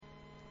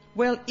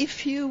Well,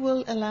 if you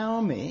will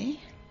allow me,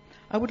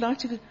 I'm going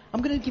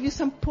to give you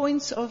some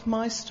points of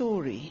my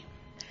story.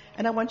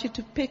 And I want you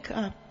to pick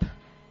up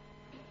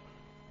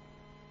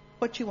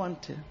what you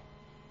want to.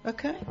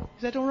 Okay?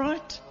 Is that all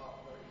right?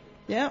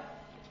 Yeah.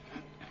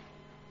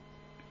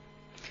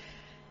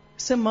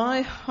 So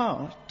my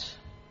heart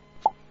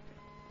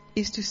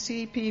is to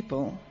see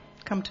people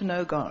come to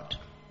know God.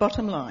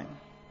 Bottom line.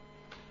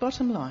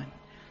 Bottom line.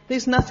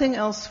 There's nothing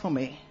else for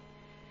me.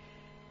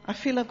 I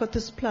feel I've got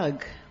this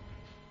plug.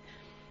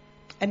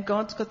 And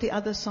God's got the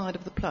other side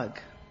of the plug.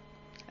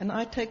 And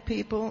I take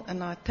people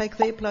and I take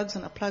their plugs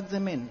and I plug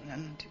them in.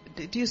 And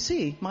do you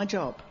see my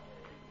job?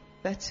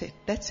 That's it.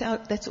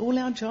 That's all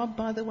our job,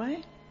 by the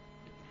way.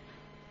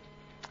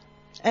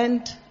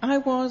 And I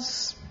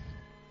was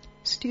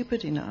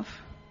stupid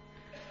enough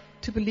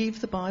to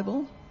believe the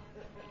Bible.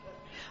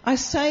 I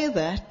say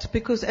that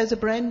because as a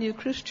brand new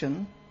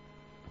Christian,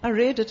 I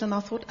read it and I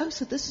thought, oh,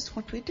 so this is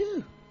what we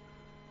do.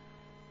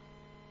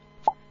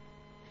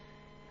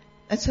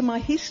 And so my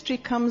history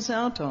comes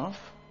out of,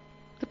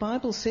 the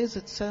Bible says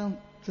it, so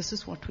this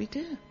is what we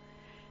do.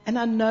 And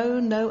I know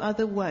no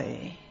other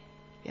way.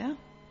 Yeah?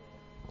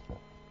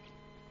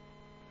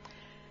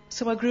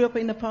 So I grew up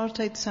in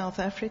apartheid South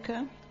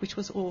Africa, which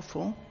was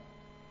awful,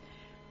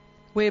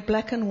 where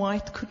black and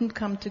white couldn't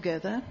come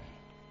together.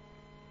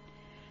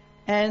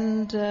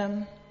 And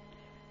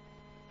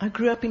I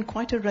grew up in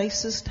quite a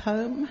racist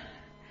home,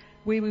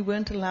 where we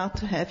weren't allowed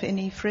to have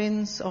any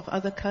friends of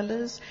other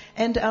colors.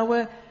 And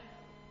our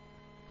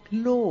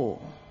law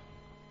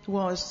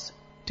was,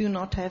 do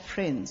not have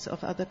friends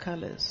of other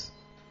colors.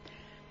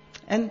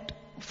 And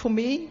for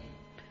me,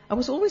 I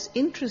was always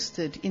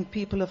interested in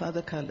people of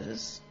other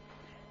colors,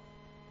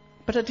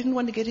 but I didn't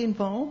want to get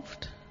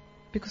involved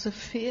because of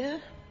fear,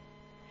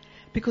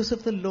 because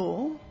of the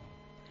law.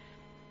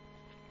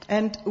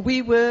 And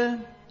we were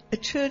a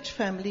church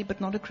family,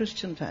 but not a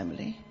Christian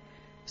family.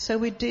 So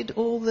we did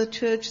all the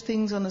church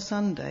things on a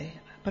Sunday,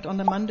 but on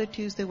a Monday,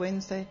 Tuesday,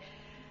 Wednesday,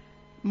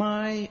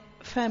 my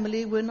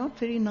family were not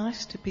very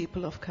nice to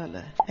people of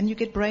color. And you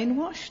get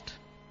brainwashed.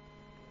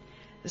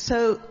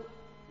 So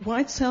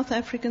white South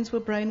Africans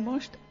were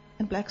brainwashed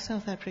and black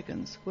South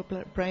Africans were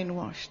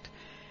brainwashed.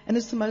 And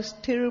it's the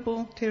most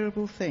terrible,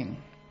 terrible thing.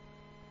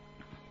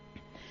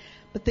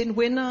 But then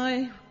when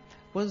I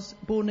was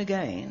born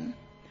again,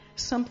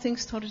 something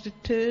started to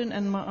turn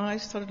and my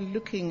eyes started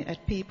looking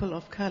at people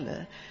of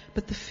color.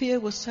 But the fear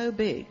was so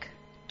big,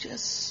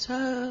 just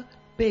so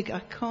big,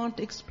 I can't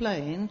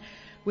explain.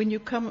 When you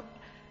come,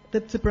 the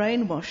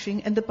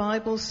brainwashing, and the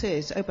Bible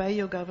says, obey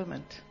your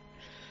government.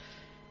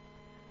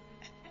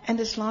 And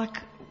it's like,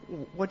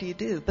 what do you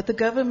do? But the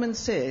government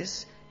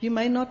says, you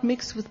may not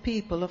mix with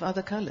people of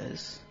other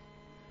colors.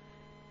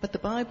 But the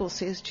Bible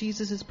says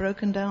Jesus has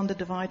broken down the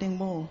dividing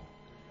wall.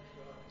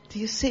 Do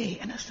you see?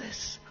 And it's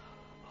this,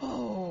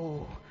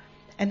 oh.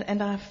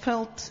 And I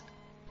felt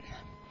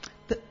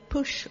the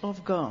push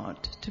of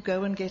God to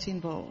go and get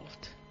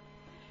involved.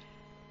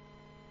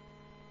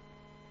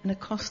 And it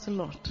cost a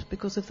lot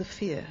because of the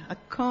fear. I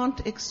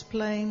can't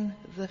explain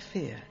the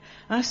fear.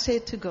 I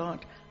said to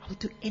God, I'll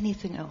do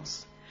anything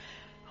else.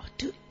 I'll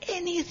do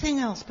anything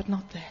else, but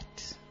not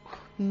that.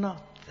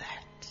 Not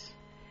that.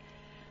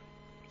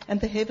 And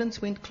the heavens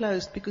went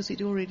closed because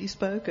he'd already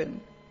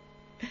spoken.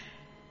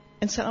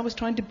 And so I was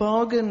trying to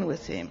bargain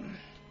with him.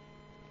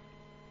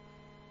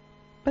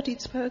 But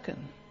he'd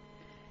spoken.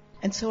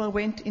 And so I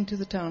went into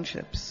the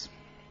townships.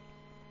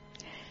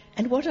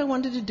 And what I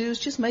wanted to do is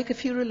just make a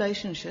few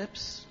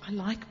relationships. I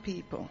like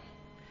people.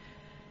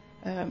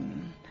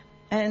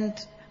 And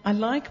I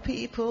like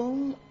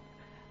people.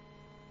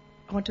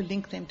 I want to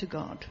link them to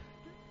God.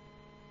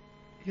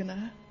 You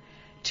know?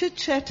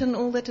 Chit-chat and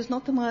all that is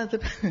not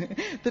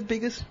the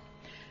biggest.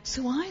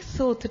 So I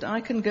thought that I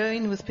can go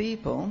in with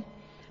people,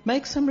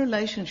 make some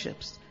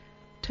relationships,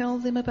 tell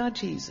them about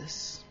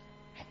Jesus,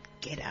 and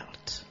get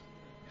out.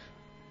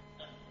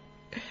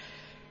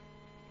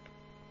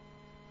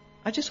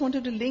 I just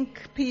wanted to link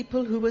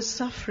people who were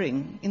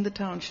suffering in the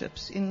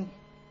townships, in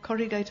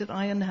corrugated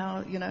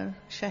iron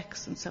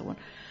shacks and so on.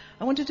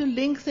 I wanted to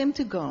link them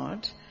to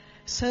God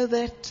so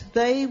that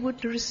they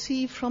would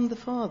receive from the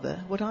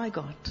Father what I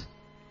got.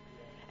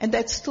 And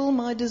that's still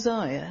my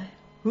desire.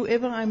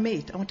 Whoever I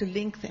meet, I want to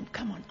link them.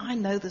 Come on, I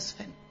know this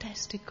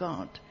fantastic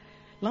God.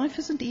 Life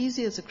isn't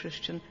easy as a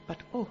Christian, but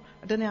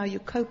I don't know how you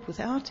cope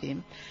without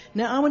him.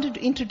 Now I wanted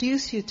to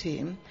introduce you to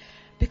him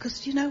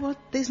because you know what?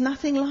 There's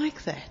nothing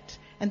like that.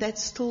 And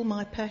that's still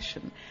my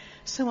passion.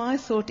 So I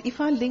thought,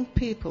 if I link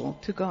people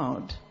to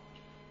God,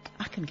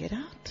 I can get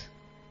out.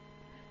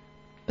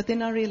 But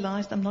then I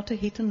realized I'm not a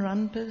hit and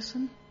run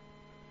person.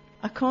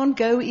 I can't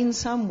go in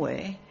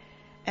somewhere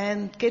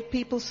and get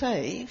people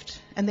saved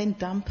and then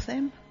dump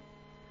them.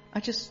 I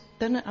just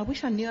don't know. I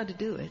wish I knew how to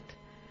do it.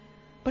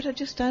 But I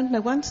just don't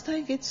know. Once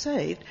they get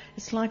saved,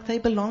 it's like they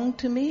belong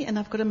to me, and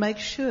I've got to make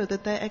sure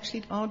that they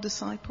actually are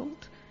discipled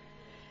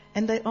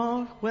and they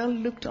are well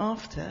looked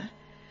after.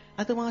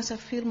 Otherwise, I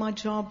feel my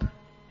job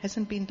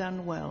hasn't been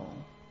done well.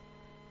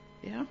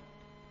 Yeah?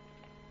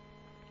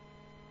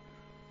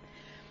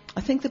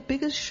 I think think the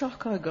biggest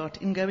shock I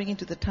got in going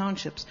into the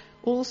townships,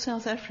 all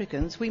South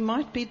Africans, we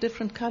might be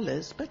different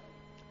colours, but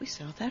we're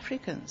South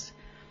Africans.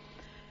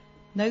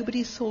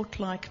 Nobody thought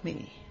like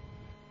me.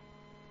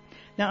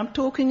 Now I'm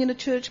talking in a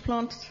church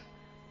plant.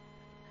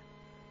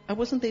 I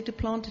wasn't there to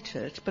plant a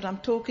church, but I'm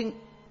talking,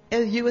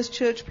 you as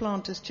church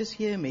planters, just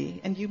hear me,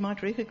 and you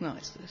might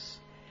recognize this.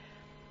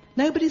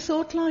 Nobody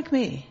thought like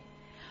me.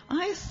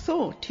 I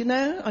thought,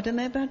 I don't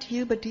know about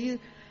you, but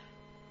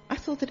I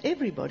thought that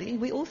everybody,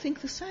 we all think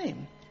the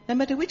same. No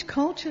matter which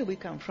culture we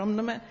come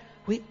from,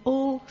 we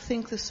all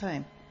think the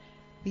same.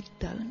 We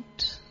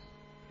don't.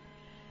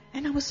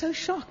 And I was so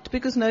shocked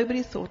because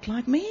nobody thought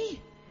like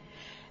me.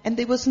 And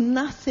there was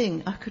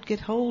nothing I could get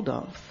hold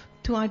of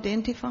to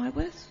identify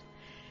with.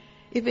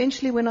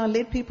 Eventually, when I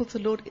led people to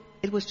the Lord,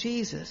 it was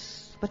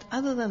Jesus. But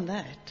other than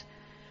that,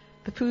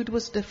 the food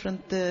was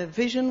different, the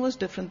vision was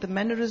different, the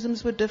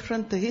mannerisms were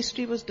different, the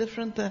history was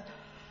different.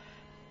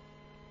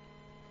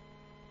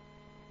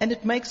 And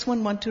it makes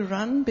one want to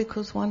run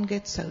because one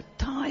gets so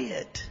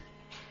tired.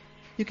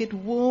 You get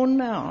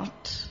worn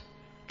out.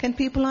 Can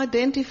people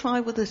identify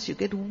with this? You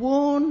get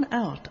worn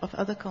out of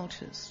other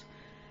cultures.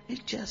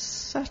 It's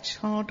just such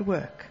hard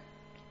work.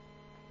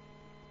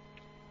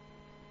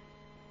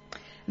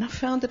 And I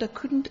found that I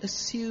couldn't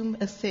assume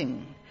a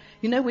thing.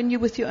 When you're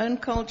with your own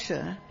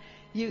culture,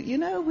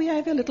 we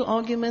have our little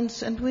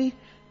arguments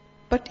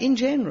but in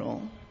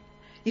general,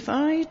 if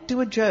I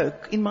do a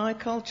joke in my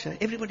culture,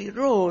 everybody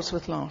roars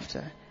with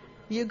laughter.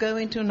 You go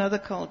into another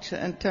culture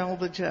and tell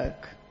the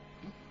joke.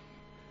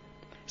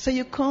 So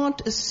you can't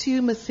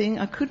assume a thing.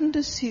 I couldn't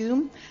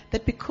assume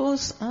that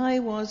because I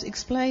was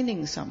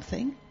explaining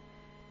something,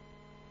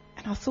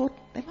 and I thought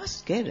they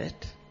must get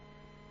it.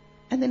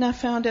 And then I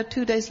found out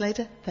 2 days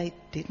later they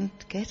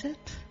didn't get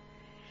it.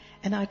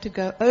 And I had to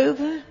go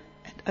over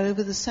and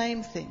over the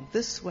same thing,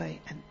 this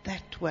way and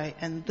that way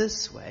and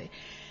this way.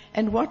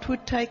 And what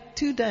would take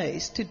 2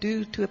 days to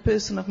do to a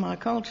person of my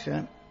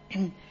culture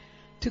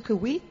took a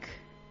week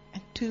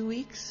and 2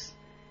 weeks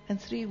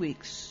and 3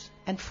 weeks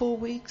and 4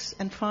 weeks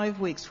and 5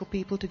 weeks for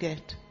people to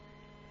get.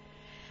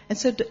 And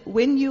so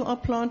when you are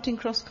planting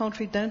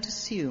cross-country, don't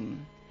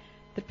assume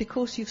that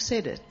because you've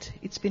said it,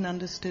 it's been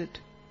understood.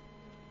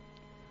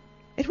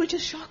 It would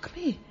just shock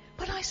me.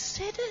 But I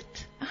said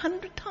it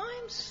 100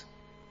 times.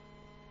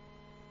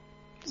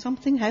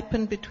 Something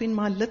happened between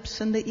my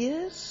lips and the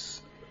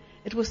ears.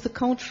 It was the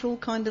cultural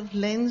kind of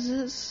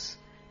lenses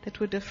that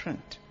were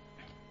different.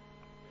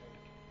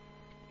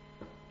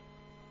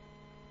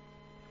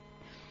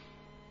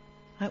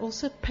 I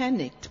also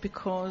panicked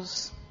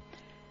because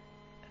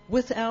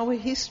with our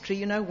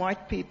history,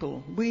 white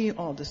people, we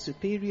are the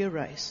superior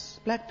race.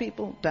 Black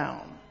people,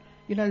 down.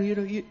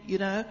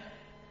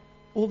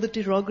 All the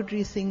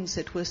derogatory things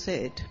that were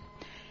said.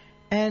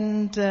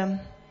 And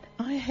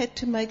I had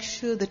to make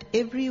sure that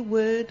every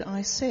word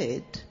I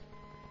said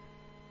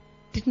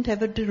didn't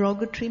have a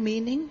derogatory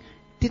meaning,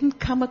 didn't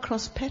come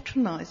across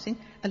patronizing.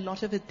 A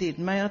lot of it did.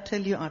 May I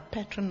tell you, I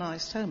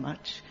patronized so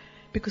much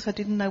because I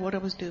didn't know what I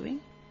was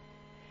doing.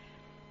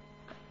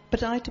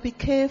 But I had to be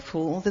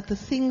careful that the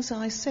things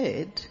I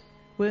said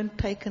weren't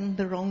taken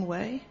the wrong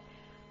way.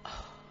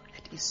 Oh,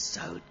 it is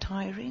so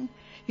tiring.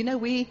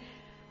 We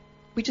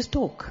just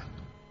talk.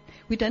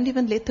 We don't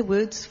even let the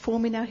words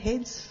form in our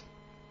heads.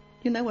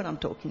 You know what I'm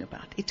talking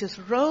about. It just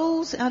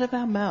rolls out of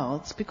our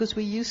mouths because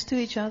we're used to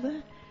each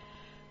other.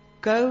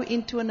 Go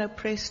into an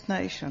oppressed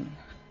nation.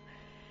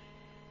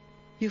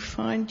 You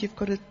find you've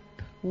got to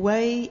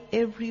weigh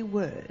every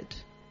word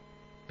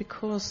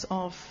because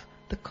of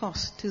the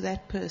cost to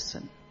that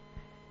person.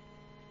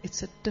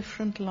 It's a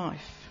different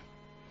life.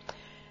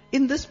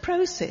 In this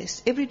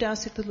process, every day I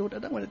said to the Lord, I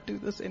don't want to do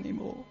this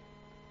anymore.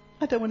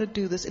 I don't want to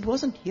do this. It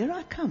wasn't, here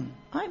I come.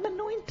 I'm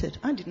anointed.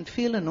 I didn't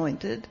feel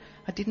anointed.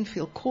 I didn't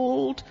feel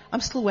called.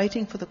 I'm still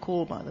waiting for the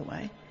call, by the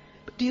way.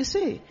 But do you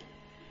see?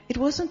 It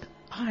wasn't,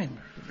 I'm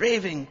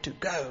revving to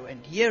go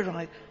and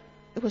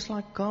it was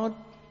like God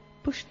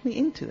pushed me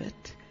into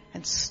it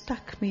and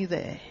stuck me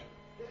there.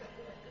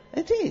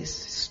 It is,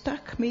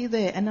 stuck me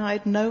there, and I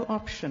had no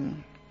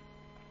option.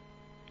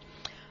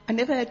 I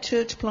never had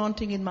church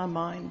planting in my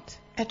mind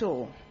at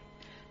all.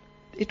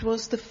 It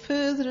was the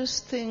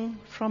furthest thing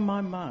from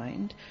my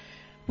mind.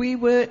 We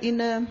were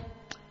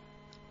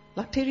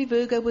like Terry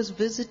Virgo was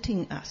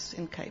visiting us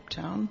in Cape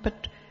Town,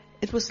 but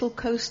it was still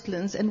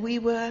coastlands, and we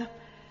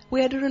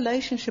had a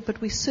relationship,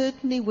 but we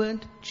certainly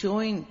weren't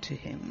joined to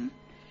him.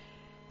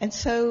 And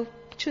so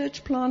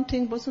church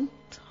planting wasn't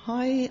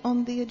high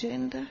on the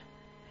agenda.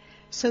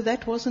 So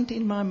that wasn't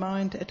in my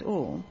mind at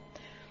all.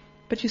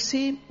 But you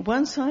see,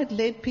 once I'd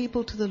led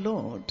people to the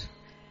Lord,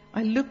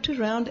 I looked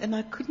around and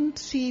I couldn't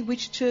see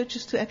which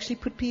churches to actually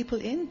put people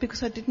in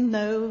because I didn't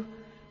know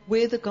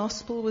where the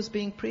gospel was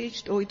being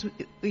preached or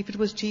if it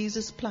was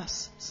Jesus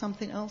plus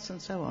something else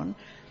and so on.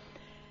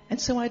 And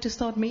so I had to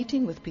start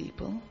meeting with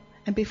people.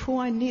 And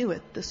before I knew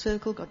it, the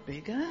circle got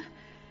bigger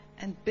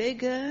and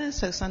bigger.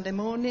 So Sunday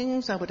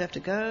mornings I would have to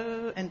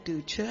go and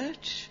do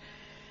church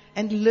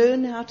and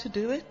learn how to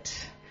do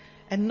it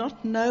and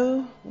not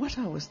know what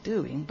I was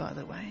doing, by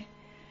the way.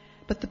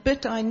 But the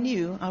bit I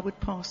knew, I would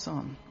pass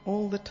on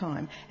all the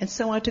time. And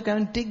so I had to go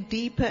and dig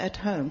deeper at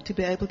home to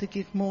be able to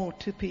give more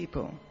to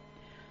people.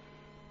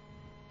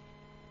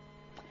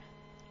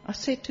 I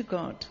said to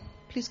God,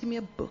 please give me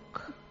a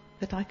book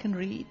that I can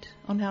read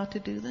on how to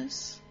do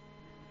this.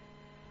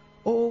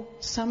 Or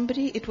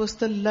somebody, it was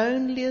the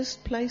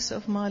loneliest place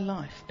of my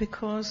life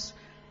because,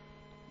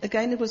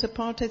 again, it was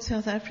apartheid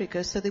South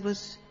Africa, so there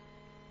was,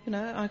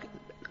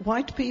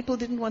 white people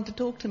didn't want to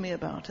talk to me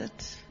about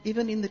it,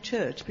 even in the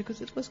church, because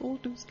it was all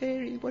too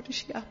scary. What is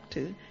she up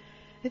to?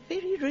 They're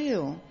very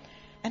real.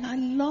 And I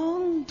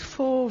longed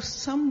for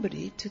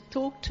somebody to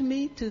talk to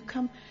me, to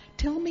come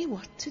tell me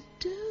what to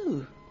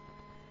do.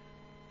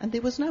 And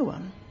there was no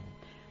one.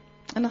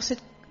 And I said,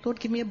 Lord,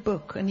 give me a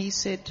book. And he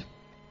said,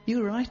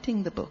 you're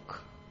writing the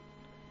book.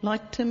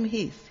 Like Tim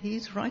Heath,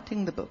 he's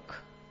writing the book.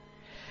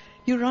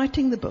 You're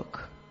writing the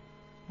book.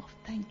 Well,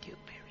 thank you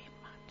very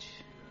much.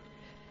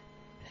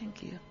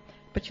 Thank you.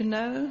 But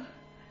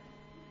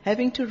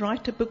having to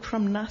write a book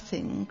from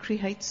nothing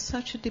creates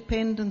such a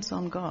dependence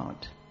on God.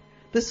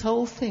 This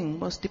whole thing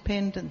was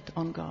dependent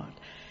on God.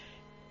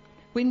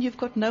 When you've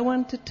got no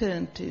one to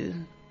turn to,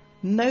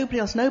 nobody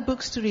else, no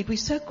books to read. We're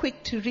so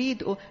quick to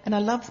read, and I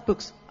love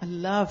books. I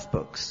love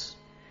books.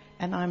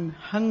 And I'm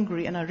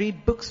hungry, and I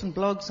read books and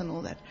blogs and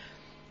all that.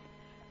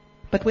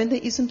 But when there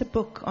isn't a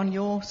book on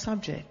your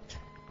subject,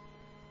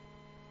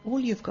 all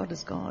you've got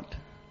is God.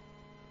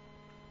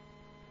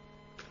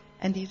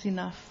 And He's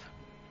enough.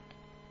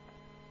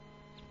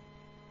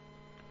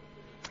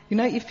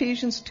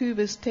 Ephesians 2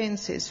 verse 10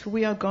 says, for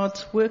we are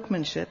God's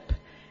workmanship,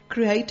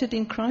 created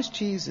in Christ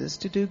Jesus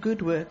to do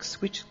good works,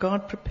 which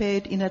God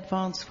prepared in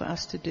advance for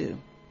us to do.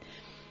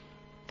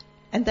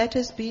 And that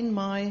has been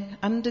my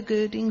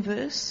undergirding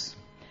verse,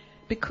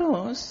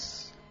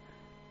 because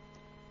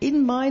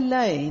in my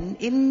lane,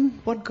 in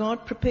what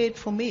God prepared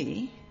for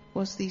me,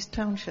 was these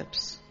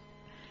townships.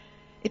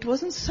 It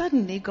wasn't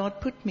suddenly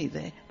God put me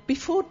there.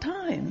 Before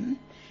time,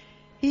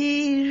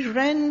 He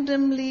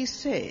randomly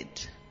said,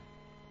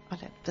 I'll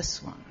have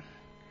this one.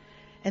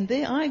 And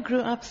there I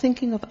grew up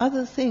thinking of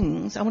other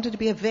things. I wanted to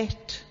be a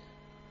vet.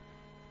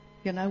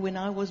 When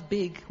I was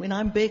big. When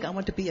I'm big, I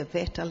want to be a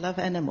vet. I love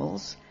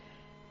animals.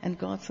 And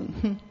God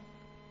said,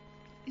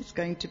 it's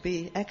going to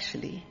be,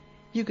 actually,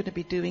 you're going to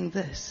be doing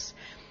this.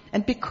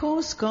 And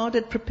because God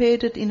had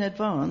prepared it in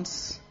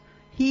advance,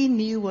 He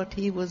knew what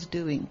He was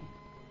doing.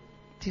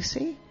 Do you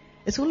see?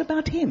 It's all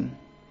about Him.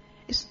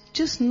 It's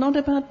just not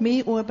about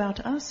me or about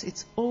us.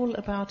 It's all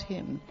about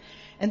Him.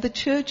 And the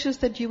churches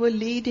that you were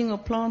leading or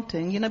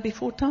planting,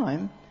 before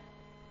time,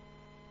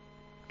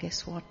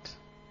 guess what?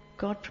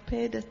 God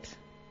prepared it.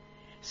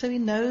 So He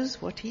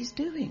knows what He's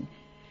doing.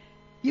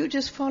 You're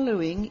just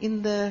following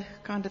in the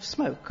kind of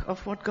smoke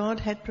of what God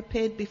had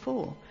prepared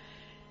before.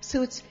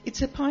 So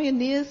it's a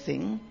pioneer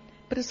thing,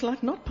 but it's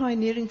like not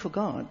pioneering for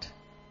God.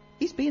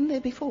 He's been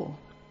there before.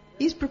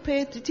 He's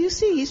prepared. Do you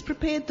see? He's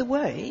prepared the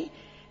way,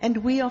 and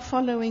we are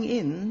following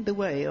in the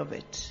way of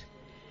it.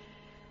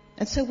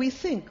 And so we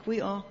think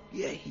we are,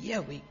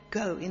 we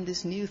go in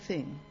this new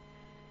thing.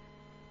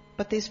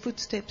 But there's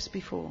footsteps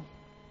before.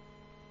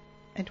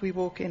 And we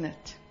walk in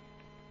it.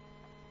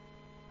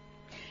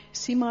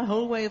 See, my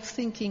whole way of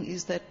thinking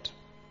is that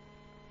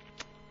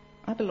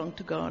I belong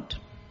to God.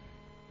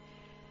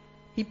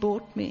 He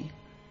bought me.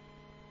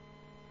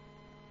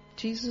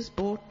 Jesus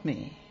bought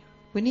me.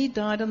 When He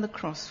died on the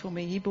cross for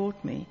me, He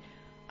bought me.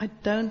 I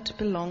don't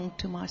belong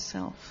to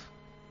myself.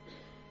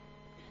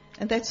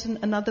 And that's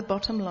another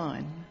bottom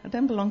line. I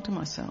don't belong to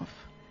myself.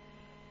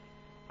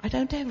 I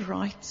don't have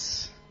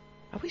rights.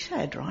 I wish I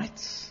had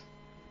rights.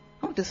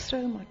 I want to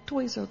throw my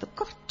toys out of the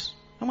cot.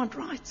 I want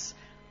rights.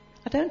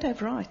 I don't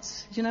have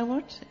rights. You know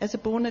what? As a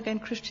born-again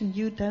Christian,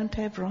 you don't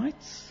have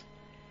rights.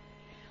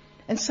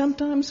 And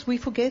sometimes we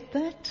forget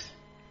that.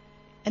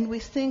 And we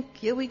think,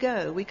 here we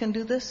go. We can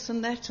do this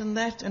and that and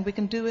that. And we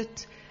can do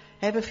it,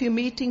 have a few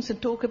meetings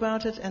and talk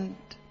about it and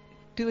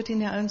do it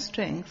in our own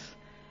strength.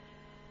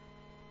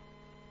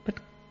 But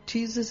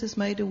Jesus has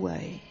made a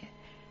way.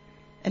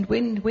 And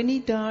when He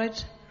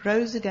died,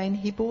 rose again,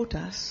 He bought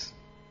us.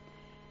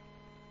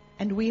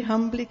 And we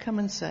humbly come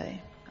and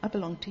say, I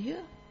belong to You.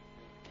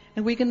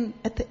 And we can,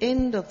 at the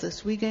end of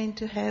this, we're going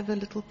to have a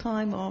little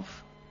time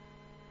of,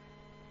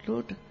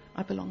 Lord,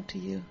 I belong to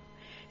You.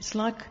 It's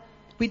like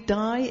we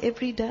die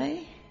every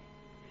day.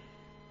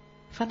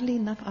 Funnily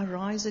enough, I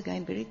rise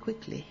again very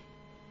quickly.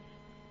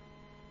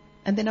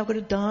 And then I've got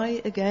to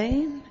die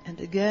again and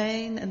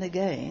again and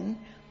again,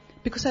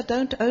 because I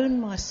don't own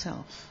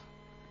myself.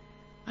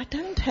 I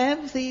don't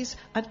have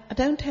I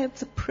don't have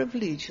the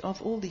privilege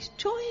of all these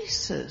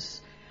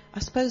choices. I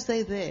suppose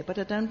they're there, but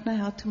I don't know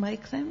how to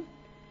make them,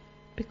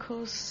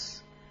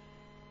 because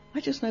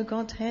I just know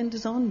God's hand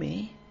is on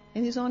me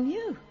and He's on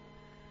you.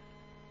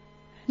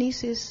 And He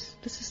says,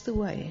 this is the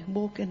way,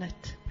 walk in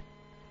it.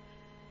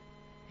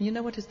 And you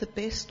know what is the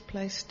best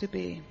place to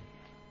be?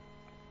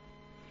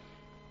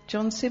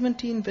 John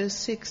 17 verse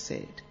 6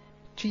 said,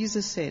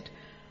 Jesus said,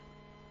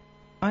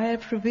 I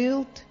have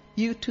revealed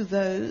You to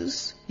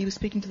those, He was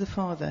speaking to the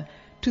Father,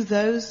 to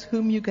those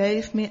whom you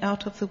gave me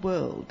out of the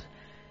world.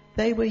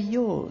 They were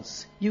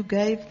yours. You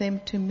gave them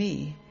to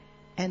me,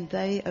 and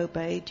they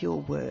obeyed your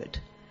word.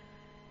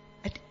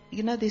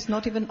 There's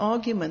not even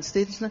arguments.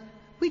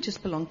 We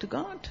just belong to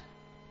God.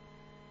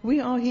 We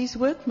are his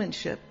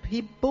workmanship. He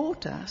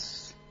bought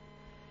us.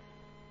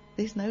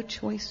 There's no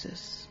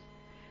choices.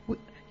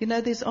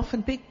 There's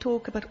often big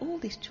talk about all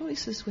these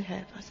choices we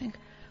have. I think,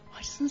 why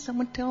doesn't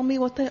someone tell me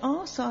what they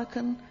are so I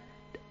can...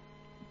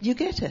 You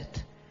get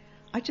it.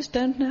 I just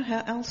don't know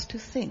how else to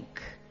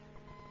think.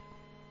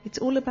 It's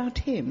all about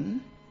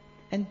him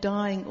and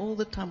dying all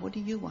the time. What do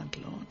you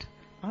want, Lord?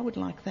 I would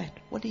like that.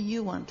 What do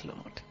you want,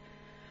 Lord?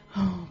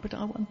 Oh, but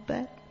I want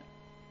that.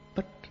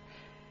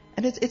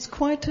 And it's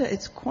quite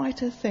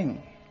a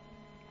thing.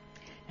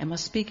 Am I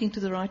speaking to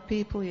the right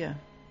people here?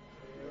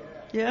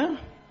 Yeah?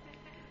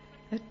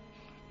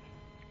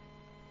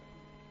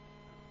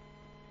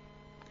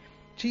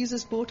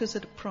 Jesus bought us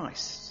at a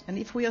price. And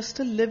if we are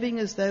still living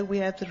as though we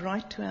have the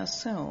right to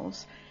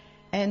ourselves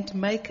and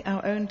make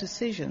our own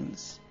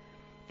decisions,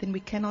 then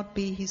we cannot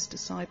be his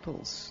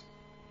disciples,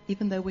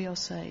 even though we are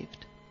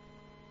saved.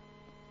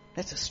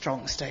 That's a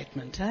strong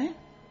statement, eh?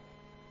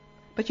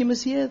 But you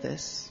must hear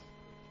this.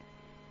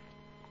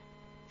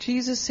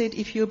 Jesus said,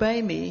 if you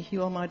obey me,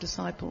 you are my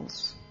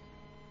disciples.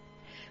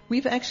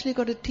 We've actually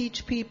got to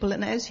teach people,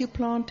 and as you're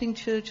planting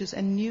churches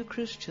and new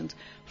Christians,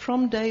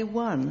 from day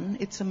one,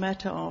 it's a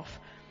matter of,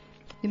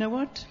 you know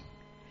what?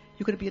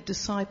 You've got to be a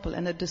disciple,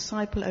 and a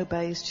disciple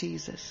obeys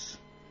Jesus.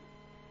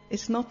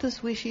 It's not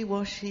this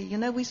wishy-washy.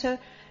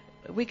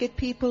 We get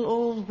people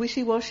all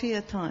wishy-washy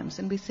at times,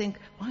 and we think,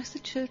 why is the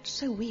church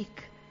so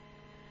weak?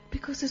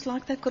 Because it's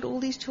like they've got all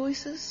these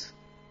choices.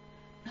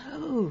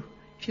 No.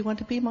 If you want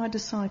to be my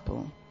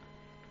disciple,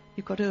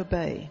 you've got to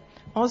obey.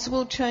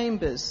 Oswald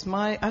Chambers,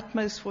 my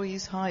utmost for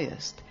his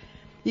highest.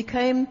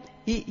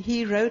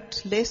 He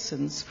wrote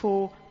lessons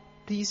for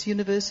these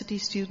university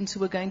students who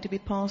were going to be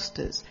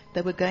pastors.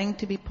 They were going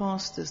to be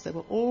pastors. They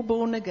were all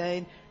born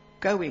again,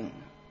 going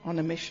on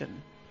a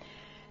mission.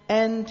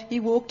 And he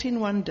walked in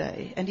one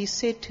day and he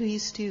said to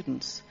his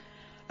students,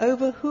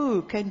 over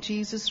who can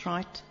Jesus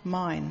write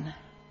mine?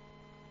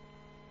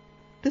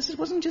 This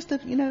wasn't just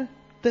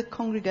the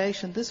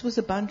congregation. This was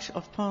a bunch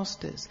of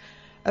pastors.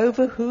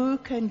 Over who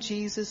can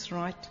Jesus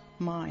write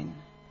mine?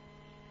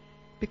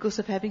 Because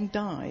of having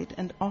died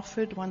and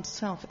offered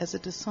oneself as a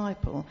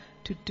disciple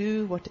to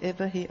do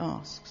whatever he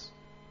asks.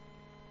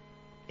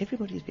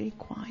 Everybody is very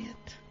quiet.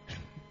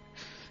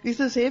 This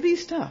is heavy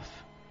stuff.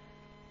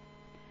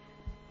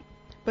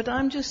 But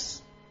I'm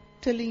just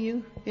telling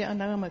you, I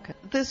know I'm okay.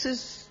 This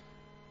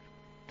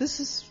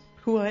is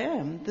who I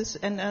am.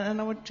 And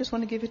I just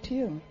want to give it to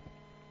you.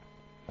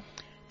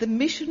 The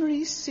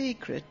missionary's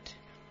secret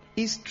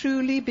is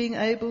truly being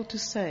able to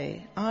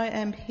say, I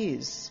am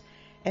his,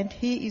 and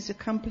he is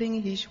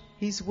accomplishing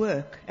his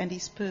work and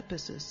his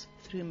purposes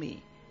through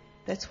me.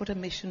 That's what a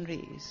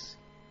missionary is.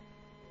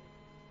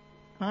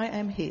 I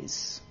am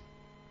his.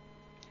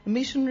 A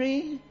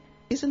missionary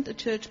isn't a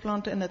church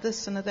planter and a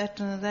this and a that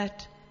and a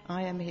that.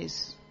 I am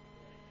his.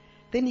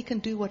 Then he can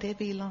do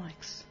whatever he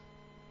likes.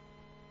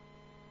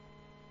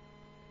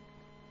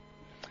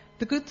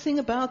 The good thing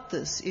about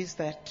this is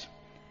that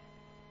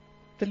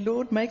the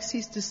Lord makes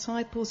his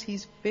disciples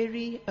his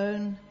very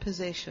own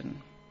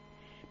possession,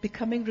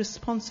 becoming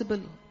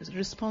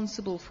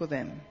responsible for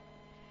them.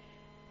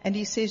 And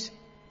he says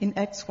in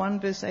Acts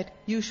 1 verse 8,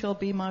 you shall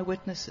be my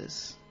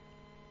witnesses.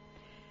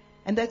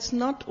 And that's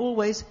not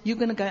always, you're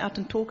going to go out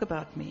and talk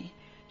about me.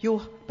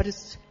 But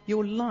it's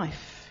your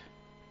life,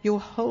 your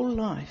whole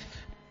life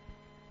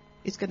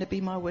is going to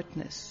be my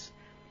witness.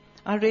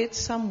 I read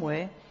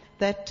somewhere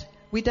that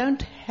we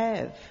don't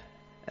have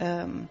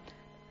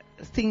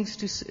things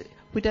to say.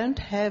 We don't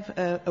have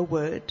a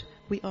word.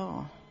 We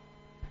are.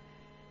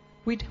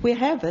 We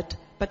have it,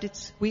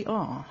 but we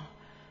are.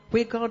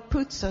 Where God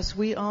puts us,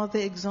 we are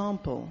the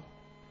example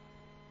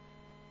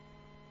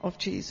of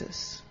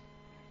Jesus.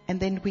 And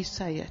then we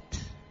say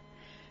it.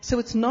 So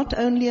it's not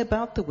only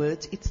about the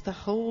words, it's the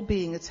whole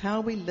being. It's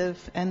how we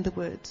live and the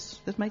words.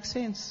 That makes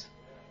sense?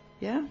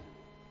 Yeah?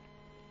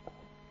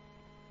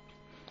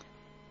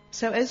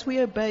 So as we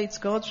obey, it's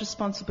God's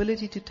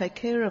responsibility to take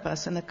care of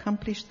us and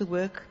accomplish the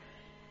work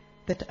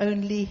that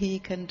only he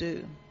can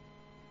do.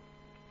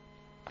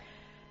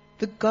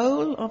 The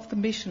goal of the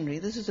missionary,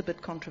 this is a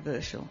bit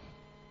controversial.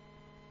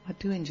 I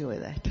do enjoy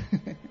that.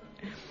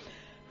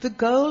 The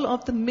goal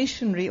of the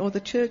missionary or the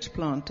church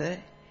planter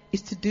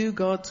is to do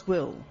God's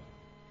will,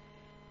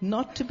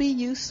 not to be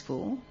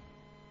useful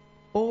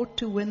or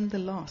to win the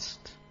lost.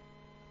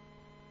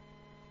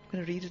 I'm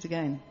going to read it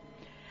again.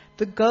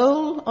 The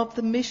goal of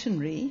the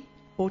missionary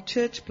or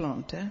church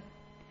planter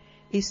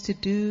is to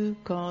do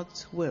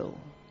God's will,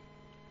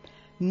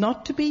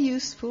 not to be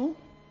useful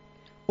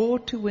or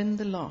to win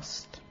the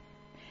lost.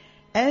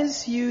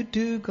 As you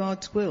do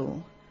God's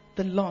will,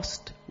 the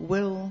lost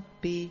will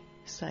be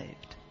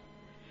saved.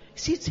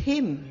 See, it's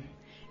him.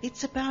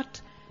 It's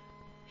about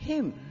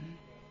him.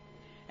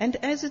 And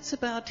as it's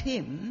about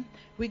him,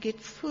 we get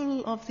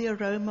full of the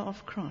aroma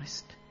of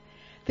Christ.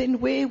 then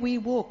where we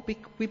walk,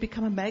 we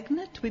become a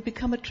magnet. We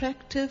become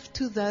attractive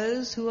to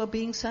those who are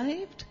being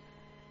saved.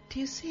 Do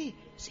you see?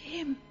 It's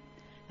him.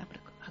 Now,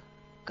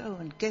 go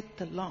and get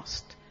the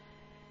lost.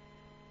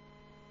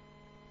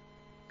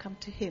 Come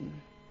to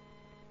him.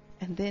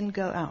 And then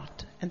go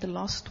out. And the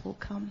lost will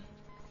come.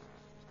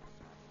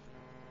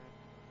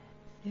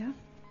 Yeah?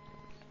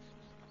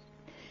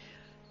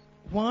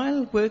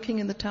 While working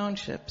in the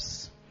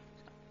townships,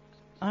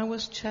 I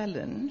was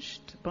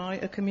challenged by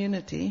a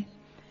community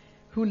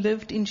who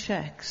lived in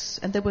shacks,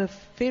 and they were a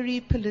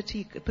very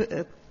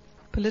politicized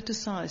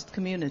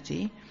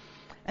community.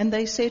 And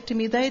they said to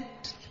me, they'd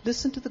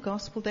listen to the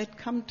gospel, they'd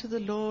come to the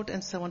Lord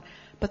and so on.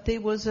 But there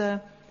was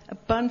a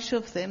bunch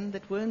of them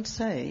that weren't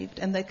saved,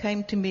 and they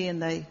came to me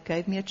and they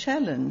gave me a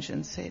challenge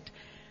and said,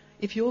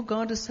 if your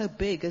God is so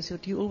big, as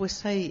what you always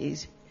say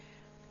is,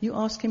 you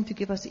ask him to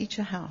give us each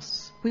a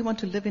house. We want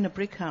to live in a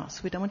brick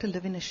house. We don't want to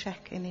live in a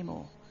shack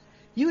anymore.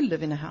 You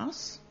live in a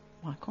house.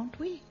 Why can't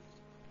we?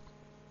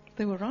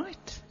 They were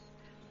right.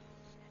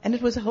 And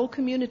it was a whole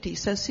community,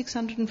 so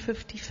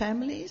 650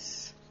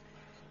 families.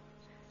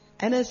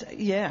 And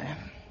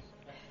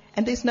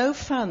and there's no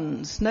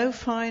funds, no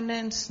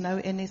finance, no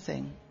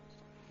anything.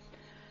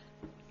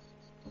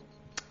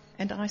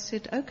 And I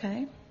said,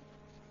 okay,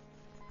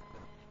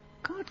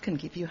 God can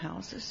give you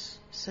houses,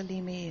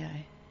 Salimi.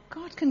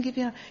 God can give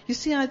you. You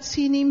see, I'd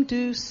seen him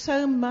do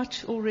so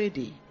much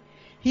already.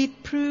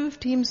 He'd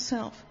proved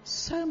himself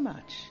so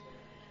much.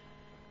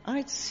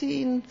 I'd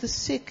seen the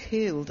sick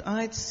healed.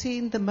 I'd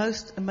seen the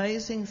most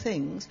amazing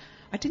things.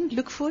 I didn't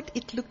look for it.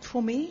 It looked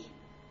for me.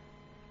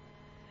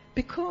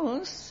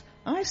 Because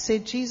I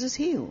said Jesus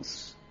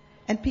heals.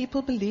 And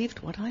people believed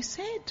what I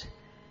said.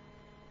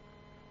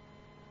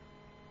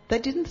 They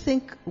didn't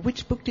think,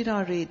 which book did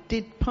I read?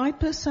 Did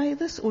Piper say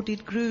this? Or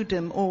did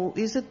Grudem? Or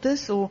is it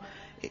this? Or,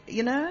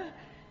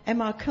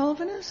 am I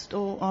Calvinist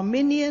or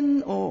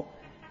Arminian? Or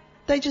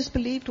they just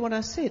believed what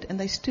I said. And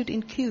they stood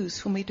in queues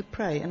for me to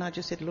pray. And I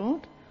just said,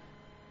 Lord,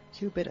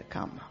 you better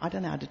come. I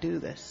don't know how to do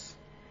this.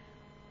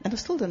 And I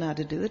still don't know how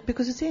to do it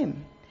because it's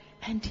him.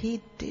 And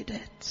he did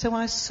it. So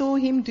I saw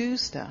him do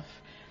stuff.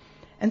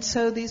 And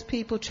so these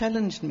people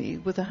challenged me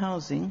with the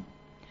housing.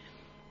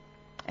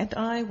 And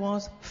I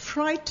was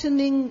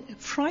frighteningly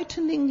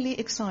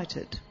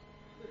excited.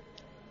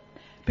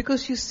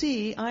 Because you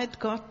see, I'd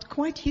got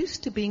quite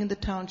used to being in the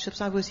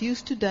townships. I was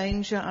used to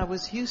danger. I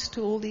was used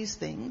to all these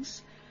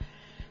things.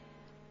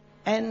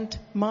 And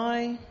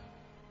my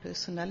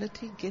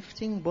personality,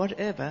 gifting,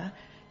 whatever,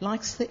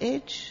 likes the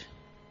edge.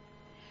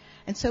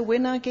 And so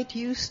when I get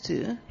used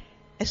to,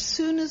 as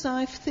soon as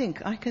I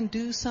think I can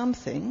do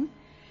something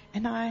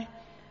and I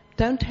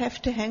don't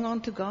have to hang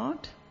on to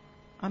God,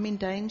 I'm in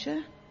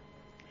danger.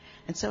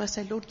 And so I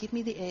say, Lord, give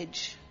me the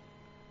edge.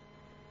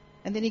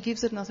 And then he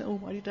gives it and I say, oh,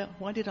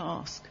 why did I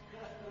ask?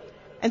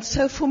 And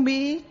so for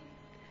me,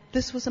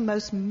 this was the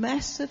most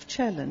massive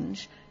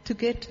challenge to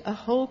get a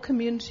whole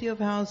community of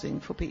housing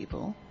for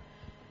people.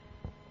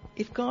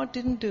 If God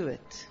didn't do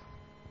it,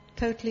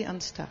 totally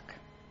unstuck.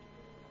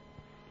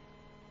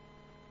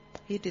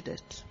 He did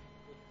it.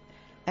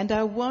 And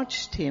I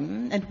watched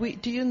him, and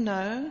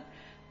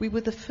we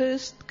were the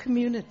first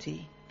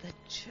community, the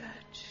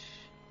church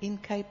in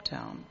Cape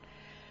Town,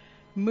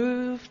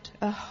 moved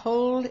a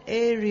whole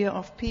area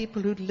of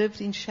people who'd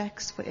lived in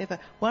shacks forever.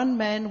 One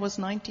man was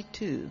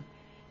 92,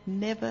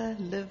 never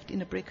lived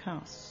in a brick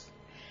house.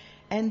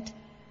 And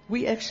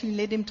we actually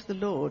led him to the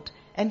Lord.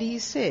 And he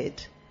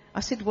said,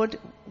 I said, what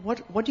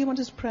do you want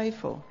us to pray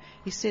for?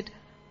 He said,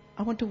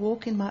 I want to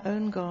walk in my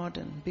own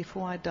garden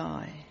before I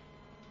die.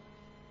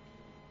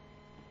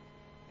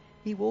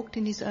 He walked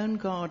in his own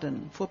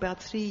garden for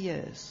about 3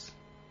 years,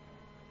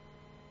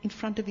 in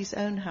front of his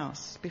own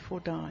house before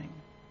dying.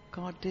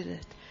 God did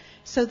it.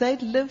 So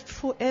they'd lived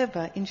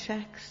forever in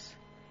shacks.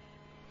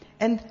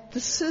 And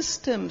the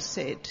system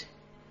said,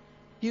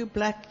 you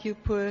black, you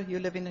poor, you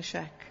live in a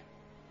shack.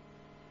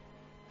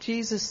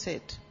 Jesus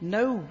said,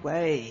 no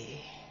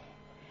way.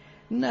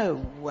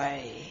 No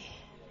way.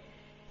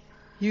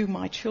 You,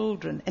 my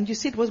children. And you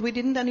see, we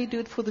didn't only do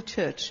it for the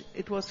church.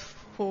 It was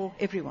for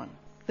everyone,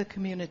 the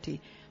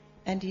community.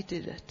 And he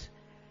did it.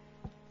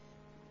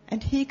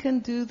 And he can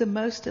do the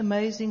most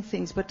amazing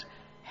things. But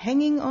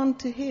hanging on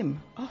to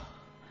him, oh,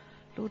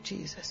 Lord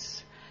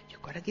Jesus,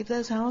 you've got to give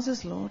those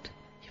houses, Lord.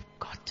 You've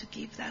got to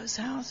give those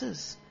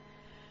houses.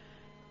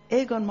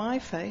 Egg on my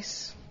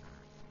face,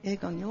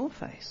 egg on your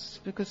face,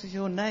 because it's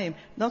your name.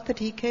 Not that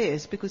he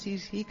cares, because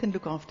he can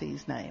look after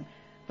his name.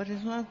 But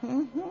it's like,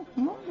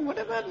 what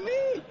about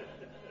me?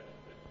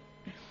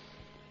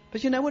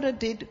 But you know what I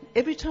did?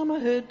 Every time I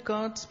heard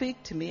God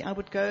speak to me, I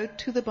would go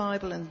to the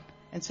Bible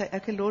and say,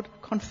 okay, Lord,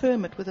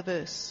 confirm it with a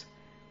verse.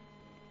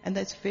 And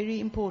that's very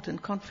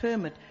important,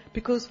 confirm it.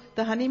 Because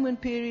the honeymoon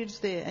period's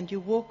there and you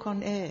walk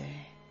on air.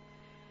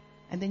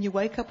 And then you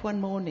wake up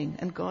one morning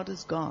and God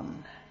is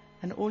gone.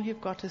 And all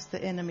you've got is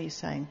the enemy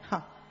saying,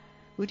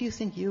 who do you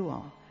think you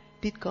are?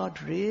 Did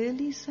God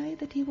really say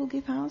that he will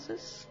give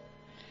houses?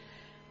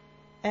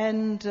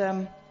 And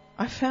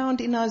I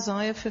found in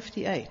Isaiah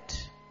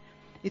 58,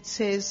 it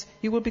says,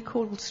 you will be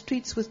called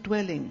streets with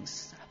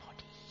dwellings. I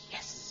thought,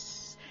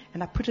 yes.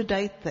 And I put a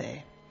date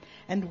there.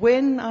 And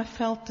when I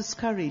felt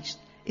discouraged,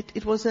 it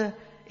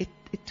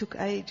took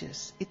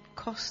ages. It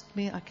cost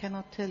me, I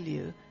cannot tell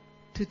you,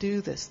 to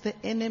do this. The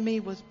enemy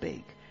was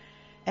big.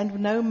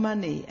 And no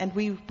money. And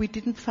we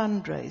didn't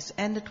fundraise.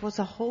 And it was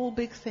a whole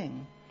big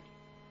thing.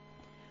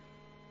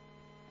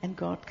 And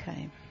God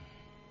came.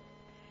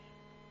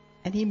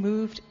 And He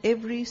moved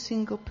every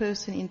single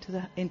person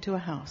into a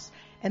house.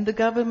 And the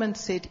government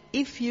said,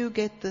 if you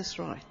get this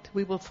right,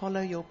 we will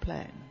follow your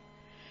plan.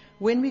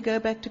 When we go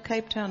back to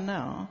Cape Town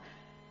now,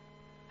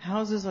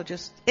 houses are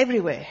just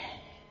everywhere.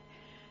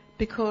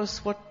 Because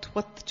what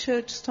the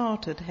church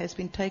started has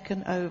been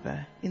taken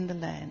over in the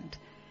land.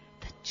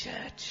 The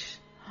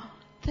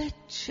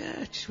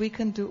church, we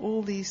can do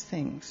all these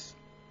things.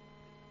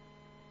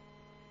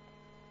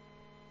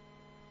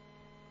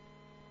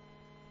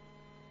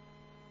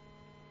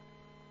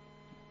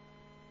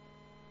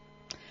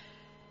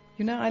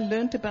 You know, I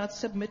learned about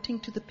submitting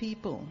to the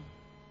people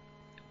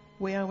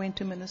where I went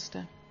to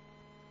minister.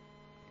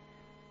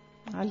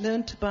 I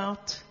learned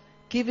about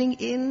giving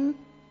in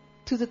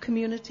to the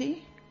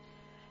community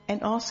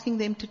and asking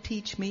them to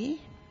teach me.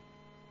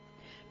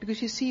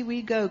 Because you see,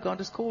 God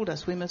has called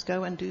us, we must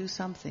go and do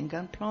something, go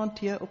and plant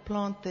here or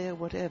plant there,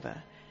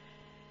 whatever.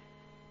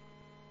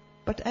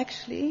 But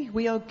actually,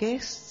 we are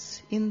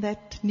guests in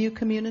that new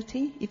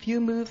community. If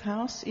you move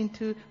house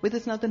into, whether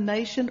it's another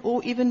nation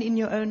or even in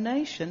your own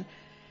nation,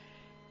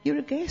 you're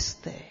a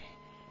guest there.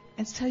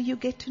 And so you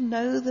get to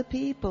know the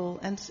people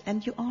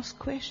and you ask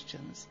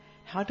questions.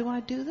 How do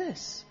I do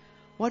this?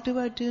 What do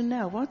I do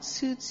now? What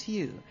suits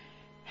you?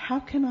 How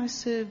can I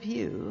serve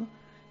you?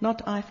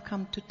 Not I've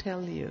come to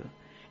tell you.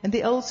 And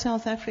the old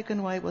South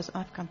African way was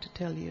I've come to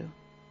tell you.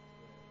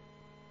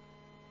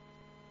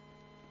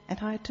 And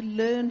I had to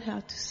learn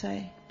how to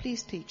say,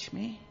 please teach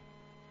me.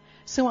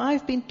 So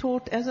I've been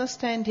taught, as I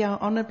stand here,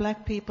 honor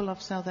black people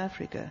of South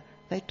Africa.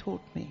 They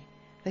taught me.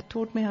 They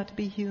taught me how to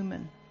be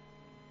human.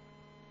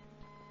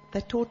 They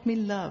taught me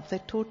love. They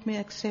taught me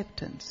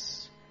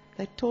acceptance.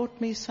 They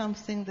taught me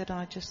something that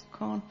I just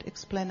can't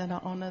explain, and I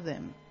honor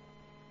them.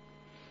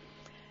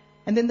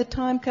 And then the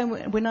time came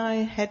when I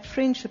had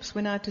friendships,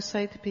 when I had to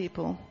say to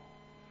people,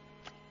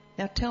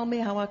 now tell me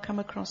how I come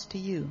across to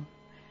you.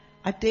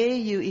 I dare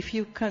you, if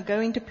you're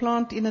going to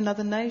plant in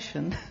another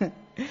nation,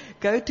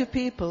 go to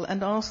people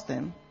and ask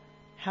them,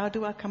 how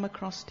do I come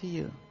across to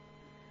you?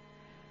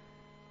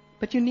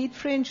 But you need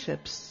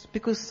friendships,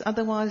 because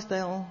otherwise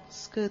they'll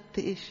skirt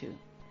the issue.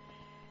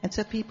 And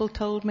so people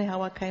told me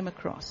how I came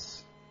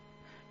across.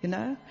 You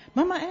know,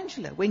 Mama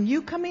Angela, when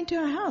you come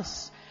into a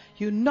house,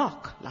 you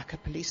knock like a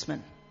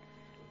policeman.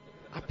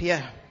 Up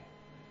here.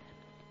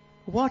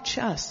 Watch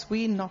us,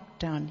 we knock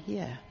down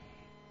here.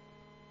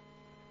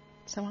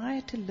 So I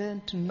had to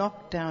learn to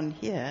knock down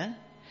here,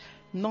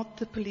 not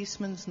the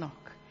policeman's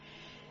knock.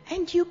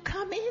 And you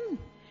come in,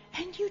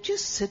 and you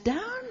just sit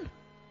down.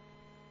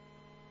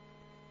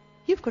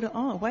 You've got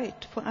to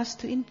wait for us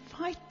to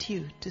invite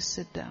you to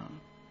sit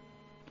down.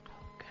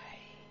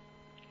 Okay.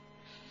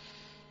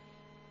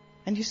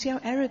 And you see how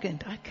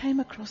arrogant. I came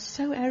across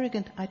so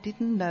arrogant. I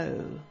didn't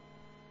know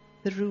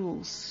the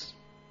rules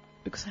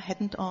because I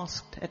hadn't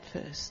asked at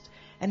first.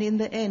 And in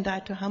the end, I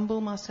had to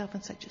humble myself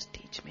and say, just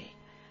teach me.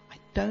 I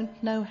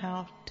don't know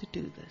how to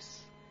do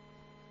this.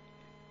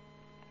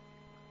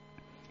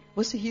 It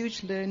was a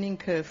huge learning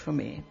curve for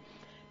me.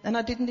 And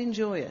I didn't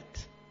enjoy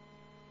it.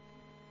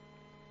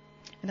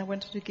 And I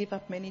wanted to give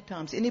up many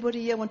times.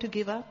 Anybody here want to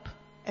give up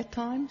at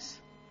times?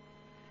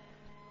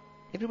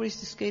 Everybody's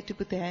too scared to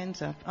put their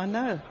hands up. I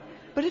know.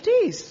 But it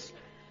is.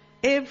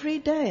 Every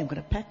day I'm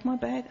going to pack my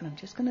bag and I'm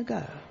just going to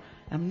go.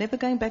 I'm never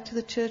going back to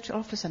the church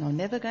office, and I'm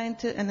never going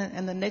to,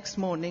 and the next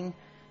morning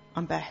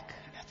I'm back.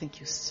 And I think,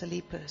 you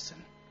silly person.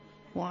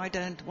 Why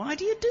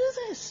do you do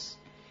this?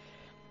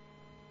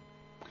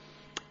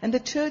 And the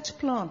church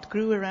plant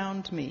grew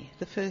around me,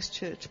 the first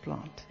church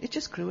plant. It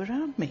just grew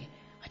around me.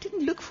 I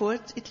didn't look for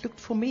it. It looked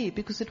for me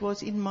because it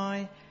was in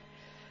my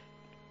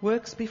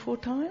works before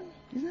time.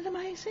 Isn't it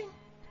amazing?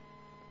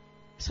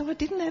 So I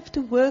didn't have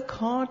to work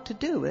hard to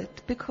do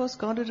it because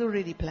God had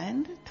already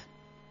planned it.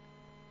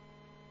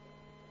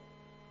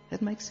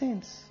 That makes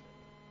sense.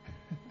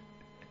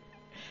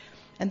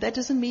 And that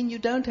doesn't mean you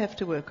don't have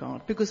to work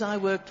hard, because I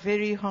worked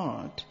very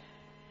hard.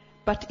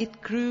 But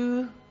it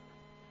grew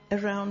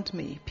around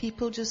me.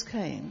 People just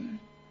came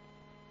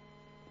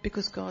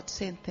because God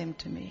sent them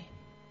to me.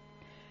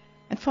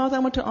 And Father, I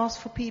want to ask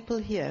for people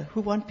here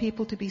who want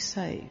people to be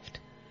saved.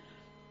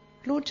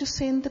 Lord, just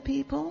send the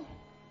people.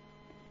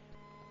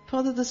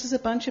 Father, this is a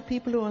bunch of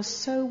people who are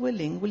so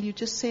willing. Will you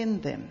just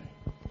send them?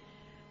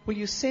 Will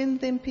you send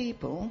them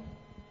people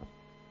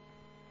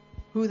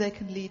who they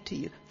can lead to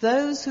you?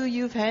 Those who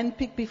you've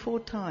handpicked before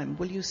time,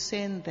 will you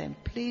send them?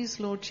 Please,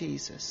 Lord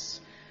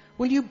Jesus.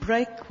 Will you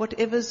break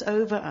whatever's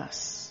over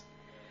us?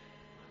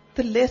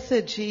 The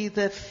lethargy,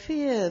 the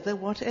fear, the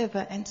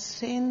whatever, and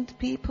send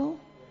people?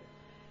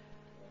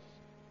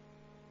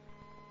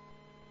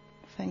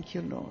 Thank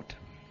you, Lord.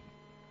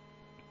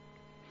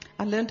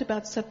 I learned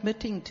about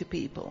submitting to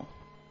people.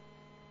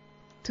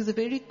 To the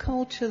very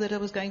culture that I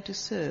was going to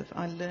serve,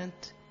 I learned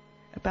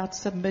about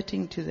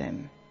submitting to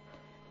them.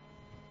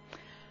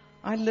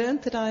 I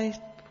learned that I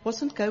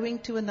wasn't going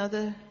to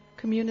another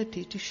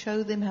community to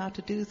show them how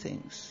to do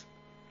things.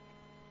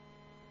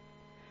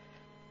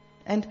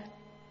 And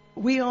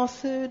we are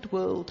third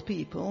world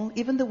people.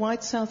 Even the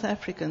white South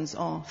Africans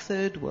are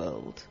third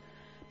world.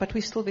 But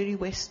we're still very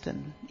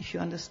Western, if you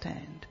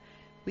understand.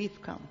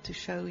 We've come to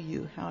show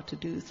you how to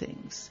do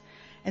things.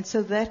 And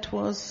so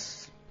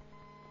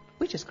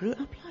we just grew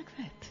up like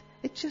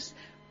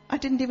that. I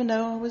didn't even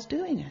know I was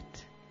doing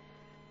it.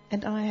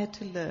 And I had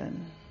to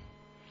learn.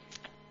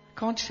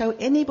 Can't show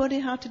anybody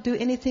how to do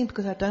anything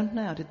because I don't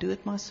know how to do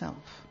it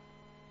myself.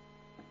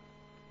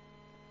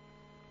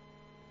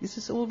 This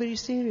is all very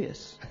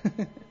serious.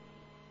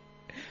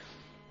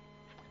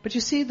 But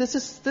you see,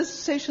 this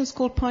session is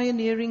called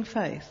Pioneering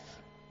Faith.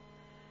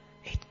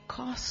 It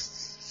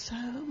costs so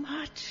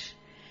much.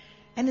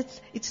 And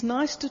it's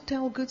nice to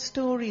tell good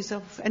stories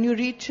and you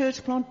read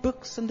church plant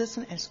books and this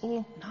and it's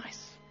all nice.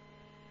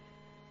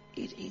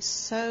 It is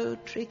so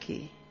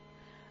tricky.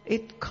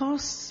 It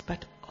costs,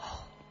 but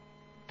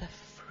the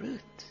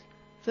fruit,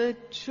 the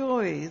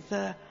joy,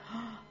 the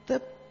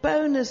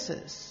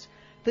bonuses,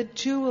 the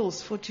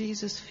jewels for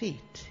Jesus'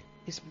 feet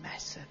is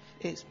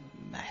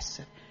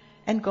massive.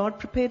 And God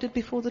prepared it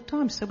before the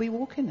time, so we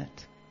walk in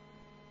it.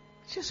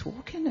 Just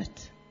walk in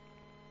it.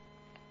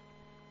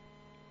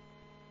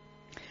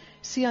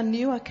 See, I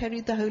knew I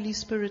carried the Holy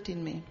Spirit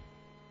in me.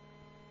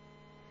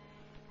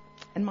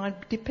 And my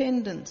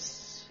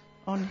dependence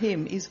on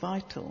Him is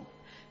vital.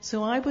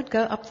 So I would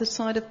go up the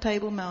side of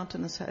Table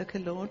Mountain and say, okay,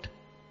 Lord,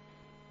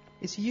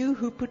 it's you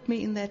who put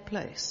me in that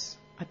place.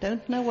 I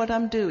don't know what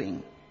I'm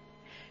doing.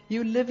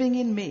 You're living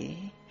in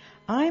me.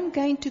 I'm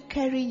going to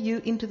carry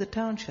you into the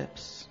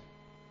townships.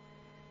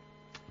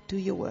 Do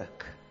your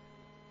work.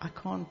 I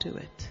can't do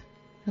it.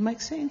 Does that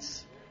make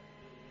sense?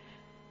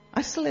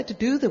 I still had to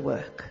do the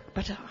work,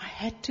 but I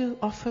had to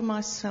offer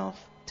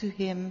myself to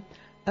Him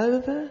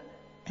over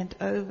and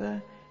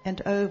over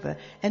and over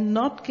and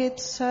not get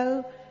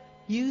so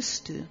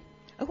used to,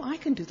 I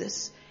can do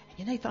this.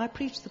 And if I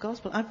preach the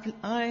gospel,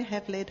 I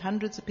have led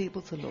hundreds of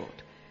people to the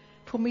Lord.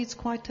 For me, it's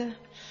quite a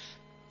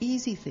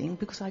easy thing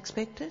because I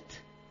expect it.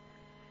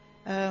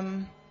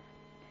 And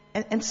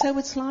so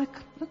it's like,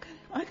 okay,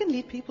 I can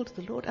lead people to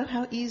the Lord. Oh,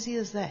 how easy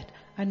is that?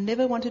 I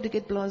never wanted to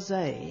get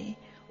blasé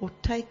or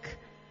take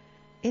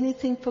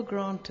anything for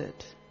granted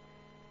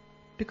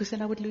because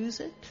then I would lose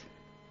it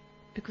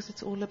because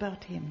it's all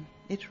about Him.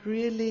 It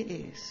really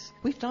is.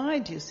 We've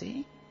died, you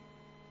see.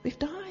 We've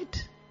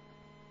died.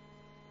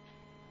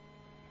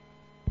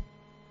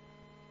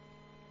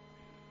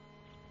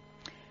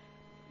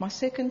 My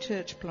second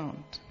church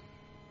plant.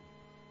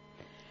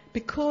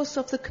 Because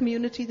of the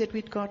community that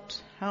we'd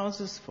got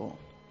houses for.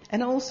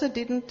 And I also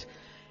didn't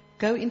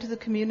go into the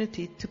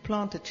community to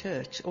plant a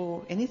church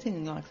or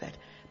anything like that.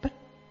 But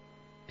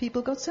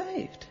people got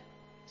saved.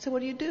 So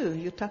what do?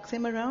 You tuck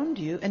them around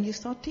you and you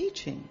start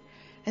teaching.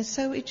 And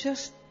so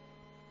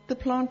the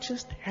plant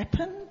just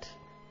happened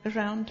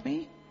around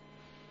me.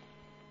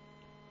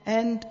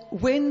 And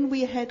when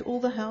we had all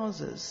the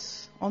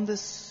houses in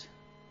this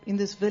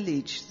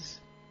village,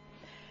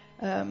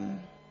 I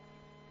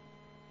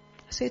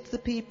said to the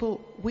people,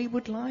 we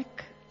would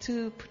like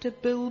to put a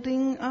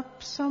building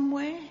up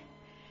somewhere.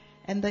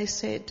 And they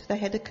said, they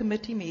had a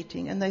committee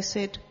meeting, and they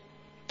said,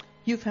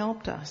 you've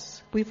helped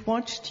us. We've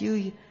watched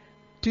you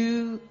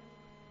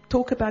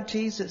talk about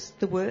Jesus,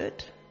 the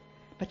Word,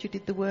 but you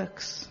did the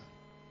works.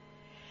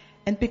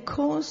 And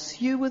because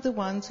you were the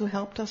ones who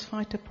helped us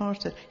fight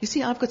apartheid. You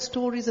see, I've got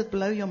stories that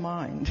blow your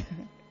mind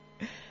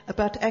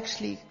about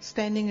actually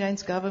standing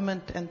against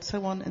government and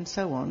so on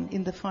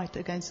in the fight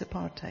against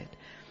apartheid.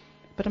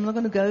 But I'm not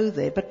going to go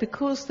there. But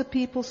because the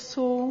people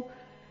saw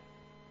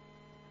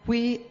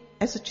we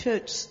as a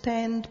church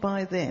stand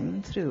by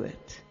them through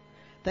it,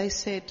 they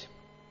said,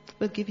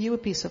 we'll give you a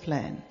piece of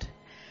land.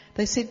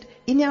 They said,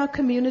 in our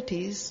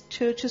communities,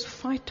 churches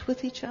fight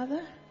with each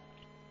other.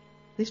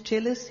 There's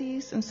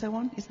jealousies and so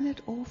on. Isn't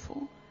it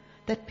awful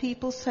that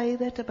people say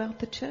that about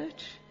the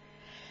church?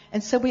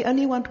 And so we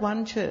only want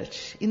one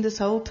church in this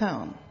whole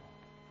town.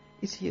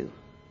 It's you.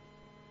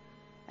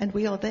 And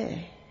we are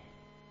there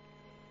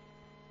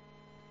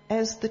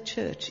as the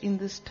church in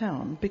this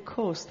town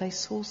because they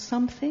saw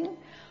something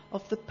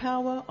of the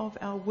power of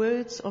our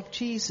words of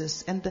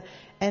Jesus and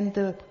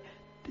the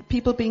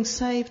people being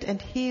saved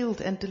and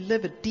healed and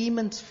delivered,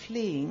 demons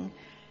fleeing,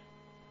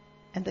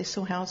 and they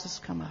saw houses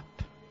come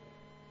up.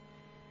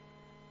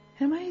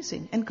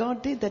 Amazing. And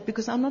God did that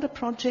because I'm not a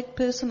project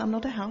person. I'm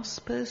not a house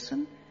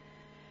person.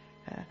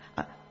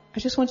 I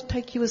just want to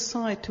take you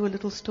aside to a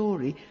little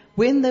story.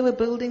 When they were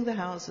building the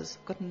houses,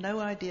 I've got no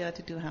idea how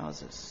to do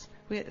houses.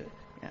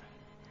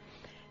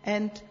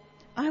 And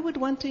I would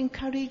want to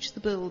encourage the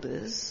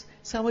builders.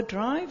 So I would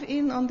drive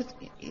in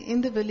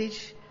the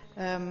village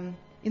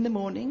in the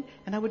morning,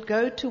 and I would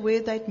go to where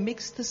they'd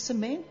mixed the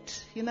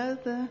cement,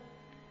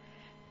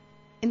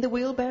 in the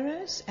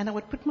wheelbarrows, and I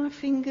would put my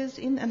fingers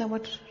in and I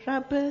would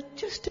rub it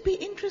just to be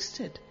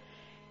interested.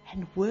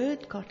 And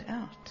word got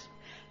out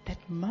that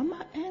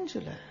Mama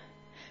Angela,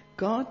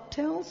 God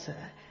tells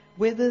her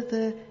whether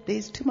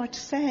there's too much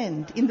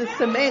sand in the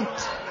cement.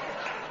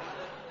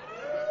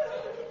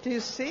 Do you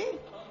see?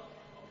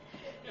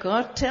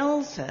 God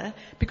tells her,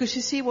 because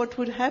you see what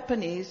would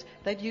happen is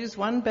they'd use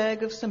 1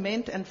 bag of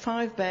cement and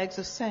 5 bags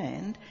of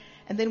sand,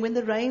 and then when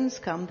the rains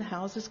come, the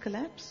houses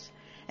collapse.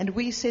 And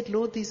we said,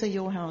 Lord, these are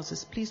your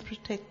houses. Please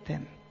protect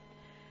them.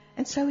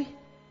 And so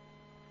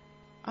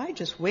I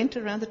just went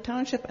around the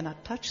township and I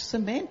touched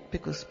cement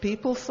because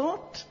people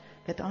thought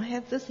that I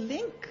have this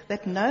link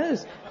that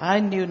knows. I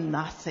knew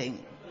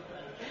nothing.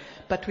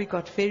 But we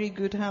got very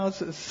good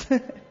houses.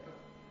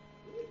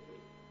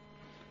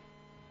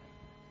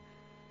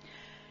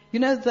 You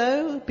know,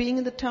 though being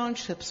in the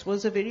townships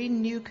was a very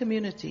new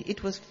community,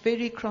 it was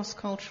very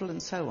cross-cultural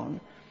and so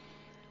on,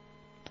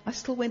 I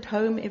still went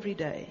home every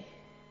day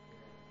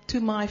to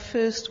my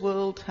first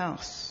world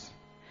house.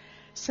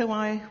 So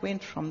I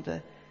went from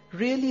the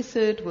really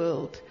third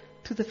world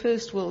to the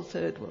first world,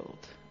 third world,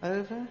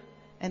 over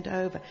and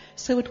over.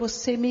 So it was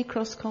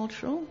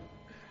semi-cross-cultural.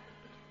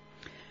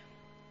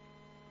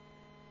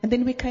 And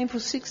then we came for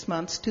 6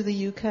 months to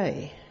the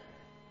UK.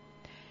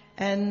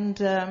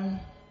 And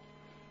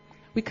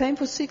we came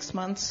for 6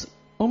 months,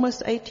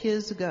 almost 8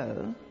 years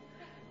ago,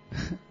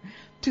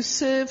 to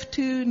serve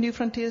 2 New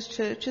Frontiers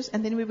churches,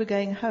 and then we were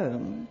going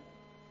home.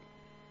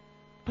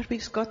 But we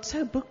got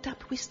so booked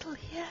up, we're still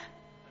here.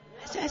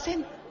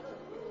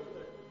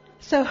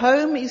 So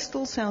home is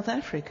still South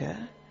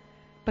Africa,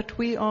 but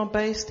we are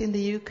based in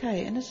the UK.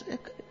 And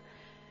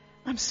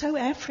I'm so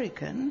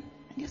African,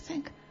 and you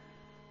think,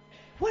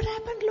 what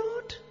happened,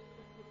 Lord?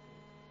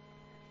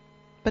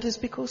 But it's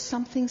because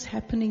something's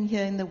happening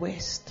here in the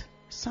West.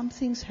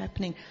 Something's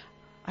happening.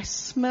 I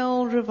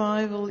smell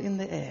revival in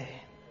the air.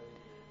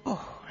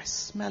 Oh, I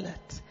smell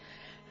it.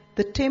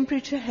 The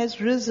temperature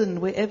has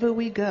risen wherever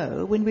we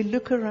go. When we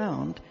look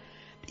around,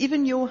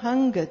 even your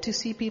hunger to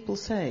see people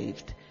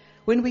saved.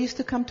 When we used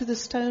to come to the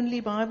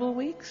Stoneleigh Bible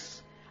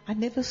Weeks, I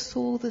never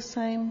saw the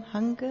same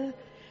hunger.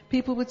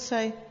 People would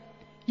say,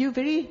 you're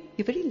very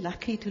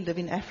lucky to live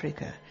in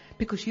Africa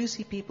because you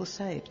see people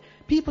saved.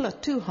 People are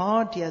too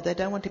hard here. They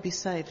don't want to be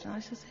saved. And I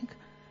just think,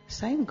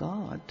 same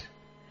God.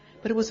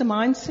 But it was a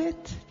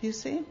mindset, do you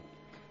see?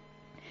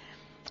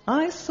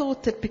 I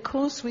thought that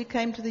because we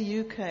came to the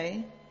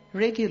UK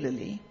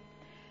regularly,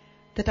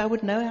 that I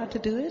would know how to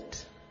do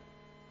it.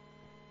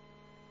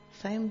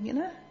 Same, you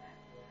know.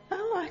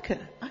 Oh, I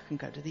can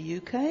go to the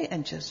UK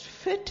and just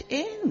fit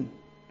in.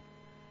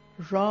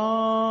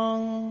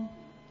 Wrong.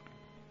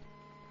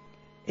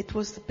 It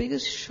was the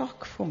biggest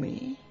shock for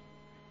me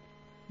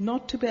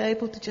not to be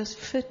able to just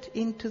fit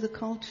into the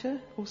culture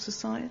or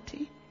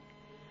society.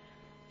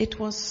 It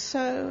was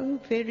so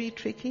very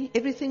tricky.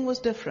 Everything was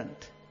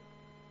different.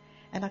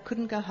 And I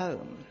couldn't go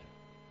home.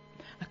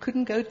 I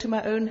couldn't go to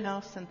my own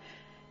house and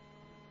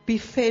be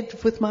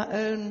fed with my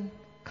own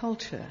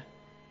culture.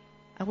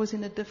 I was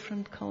in a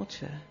different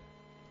culture.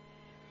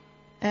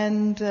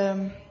 And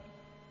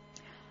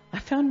I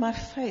found my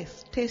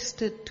faith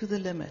tested to the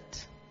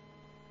limit.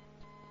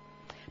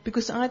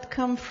 Because I'd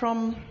come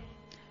from,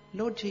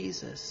 Lord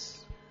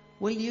Jesus,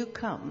 will you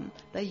come?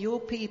 They're your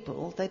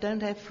people. They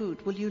don't have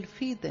food. Will you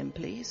feed them,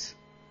 please?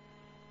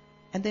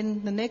 And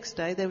then the next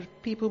day,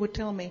 people would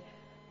tell me,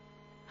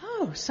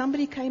 oh,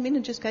 somebody came in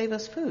and just gave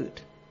us food.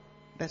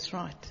 That's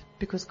right,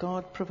 because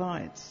God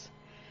provides.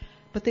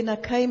 But then I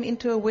came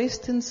into a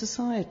Western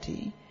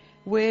society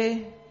where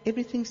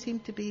everything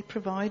seemed to be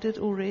provided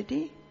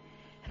already.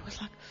 And it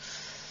was like,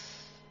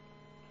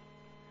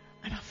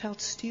 and I felt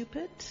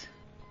stupid.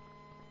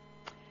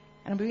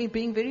 And I'm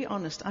being very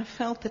honest. I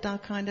felt that I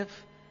kind of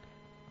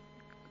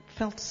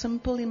felt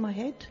simple in my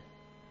head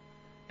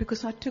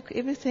because I took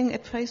everything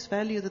at face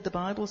value that the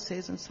Bible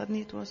says, and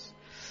suddenly it was,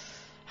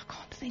 I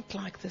can't think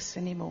like this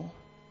anymore.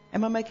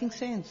 Am I making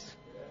sense?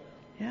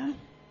 Yeah?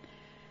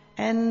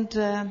 And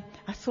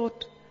I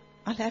thought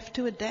I'll have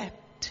to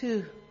adapt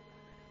to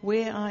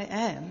where I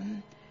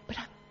am, but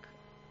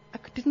I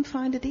didn't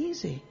find it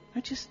easy.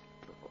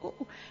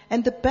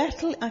 And the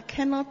battle, I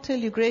cannot tell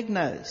you, Greg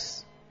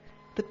knows,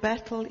 the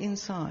battle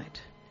inside.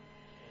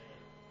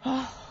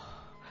 Oh,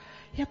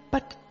 yeah,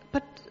 but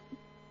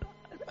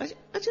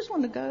I just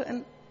want to go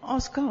and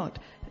ask God.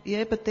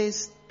 Yeah, but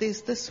there's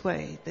this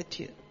way that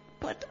you,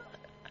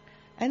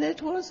 and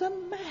it was a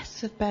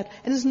massive battle.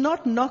 And it's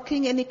not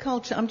knocking any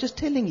culture. I'm just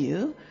telling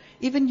you,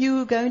 even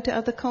you go into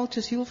other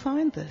cultures, you'll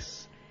find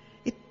this.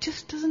 It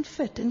just doesn't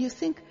fit. And you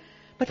think,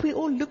 but we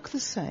all look the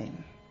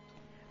same.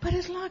 But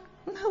it's like,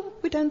 no,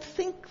 we don't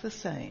think the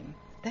same.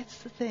 That's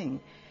the thing.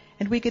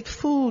 And we get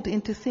fooled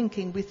into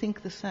thinking we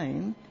think the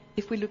same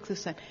if we look the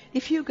same.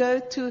 If you go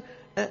to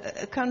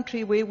a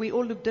country where we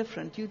all look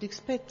different, you'd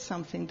expect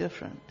something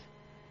different.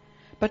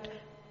 But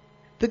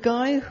the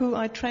guy who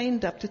I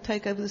trained up to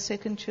take over the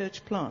second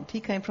church plant, he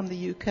came from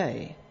the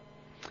UK.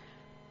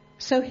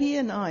 So he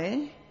and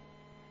I,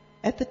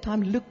 at the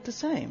time, looked the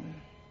same.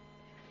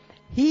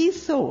 He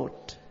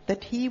thought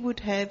that he would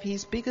have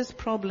his biggest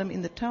problem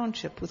in the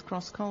township with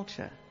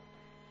cross-culture.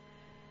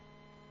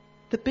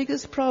 The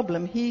biggest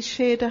problem, he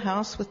shared a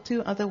house with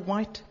 2 other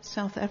white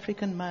South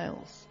African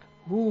males.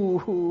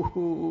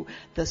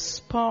 The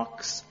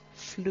sparks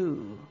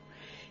flew.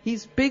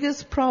 His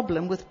biggest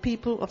problem with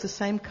people of the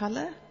same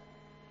color,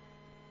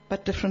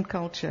 but different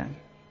culture.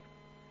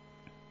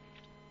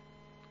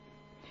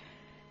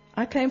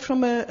 I came from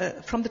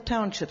the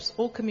townships,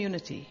 all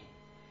community.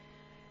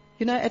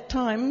 You know, at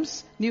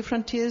times, New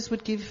Frontiers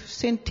would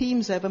send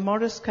teams over.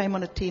 Morris came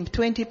on a team,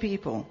 20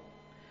 people.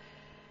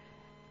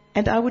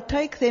 And I would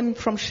take them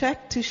from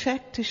shack to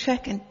shack to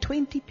shack, and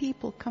 20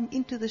 people come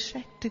into the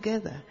shack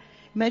together.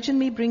 Imagine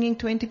me bringing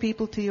 20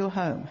 people to your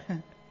home.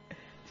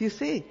 Do you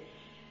see?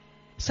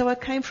 So I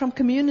came from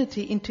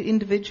community into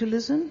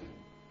individualism,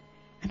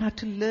 and I had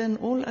to learn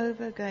all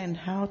over again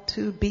how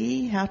to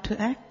be, how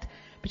to act.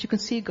 But you can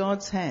see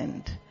God's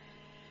hand.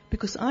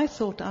 Because I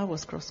thought I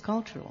was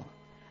cross-cultural.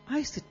 I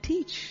used to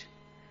teach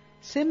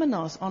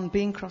seminars on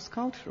being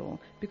cross-cultural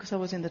because I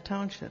was in the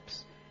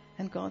townships.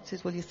 And God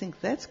says, well, you think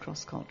that's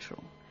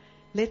cross-cultural.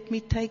 Let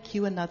me take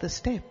you another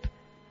step.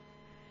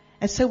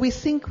 And so we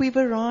think we've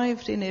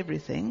arrived in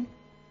everything.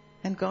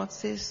 And God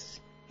says,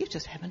 you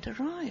just haven't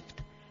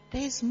arrived.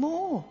 There's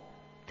more.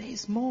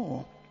 There's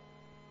more.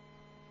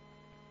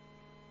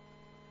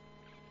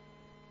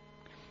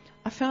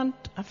 I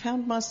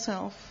found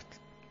myself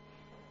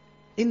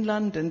in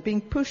London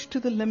being pushed to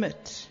the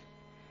limit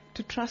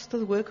to trust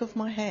the work of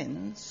my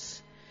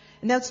hands.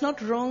 Now, it's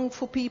not wrong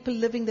for people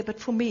living there, but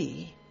for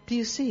me, do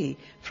you see,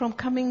 from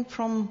coming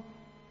from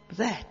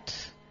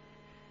that,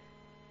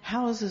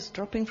 houses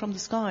dropping from the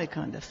sky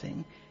kind of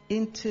thing,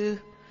 into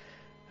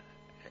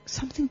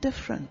something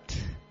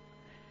different.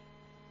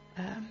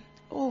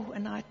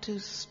 And I had to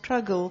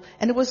struggle,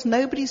 and it was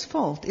nobody's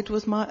fault. It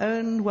was my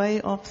own way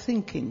of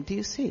thinking, do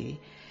you see?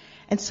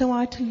 And so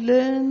I had to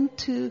learn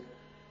to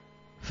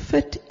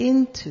fit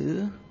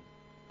into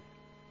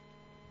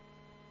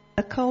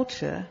a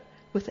culture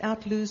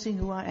without losing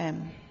who I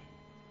am.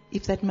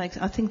 If that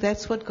I think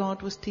that's what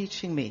God was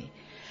teaching me.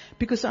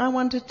 Because I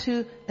wanted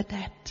to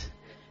adapt,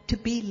 to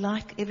be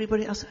like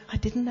everybody else. I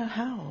didn't know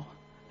how.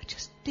 I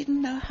just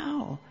didn't know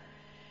how.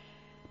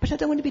 But I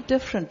don't want to be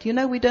different. You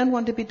know, we don't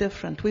want to be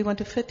different. We want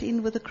to fit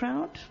in with the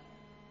crowd.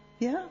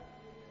 Yeah?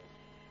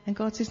 And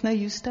God says, no,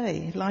 you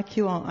stay like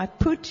you are. I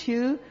put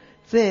you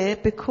there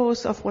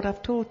because of what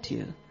I've taught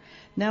you.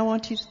 Now I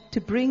want you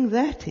to bring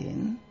that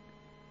in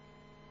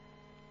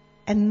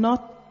and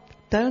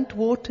don't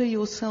water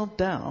yourself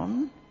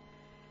down,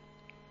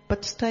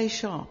 but stay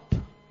sharp.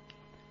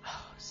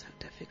 Oh, so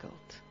difficult.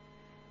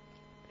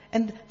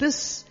 And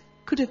this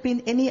could have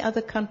been any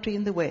other country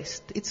in the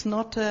West. It's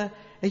not a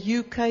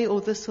UK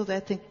or this or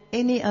that thing.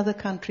 Any other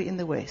country in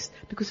the West.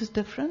 Because it's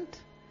different.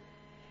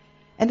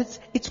 And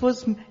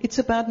it's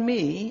about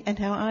me and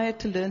how I had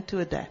to learn to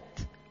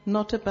adapt.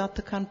 Not about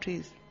the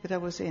countries that I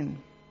was in.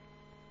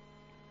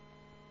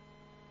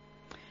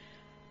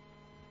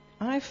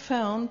 I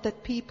found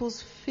that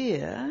people's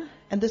fear,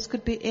 and this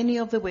could be any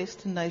of the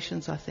Western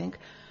nations, I think,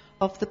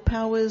 of the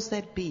powers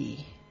that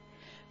be,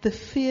 the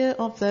fear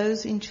of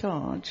those in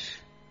charge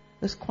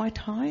is quite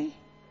high.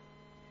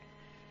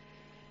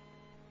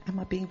 Am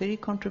I being very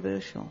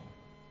controversial?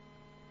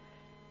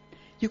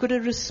 You've got to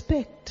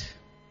respect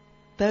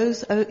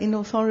those in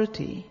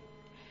authority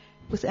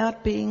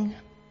without being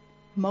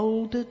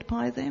molded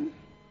by them.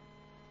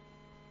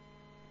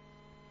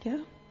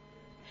 Yeah?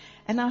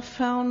 And I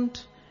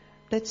found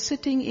that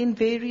sitting in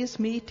various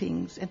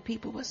meetings, and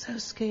people were so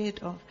scared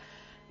of,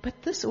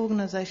 but this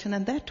organization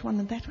and that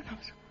one, I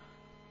was,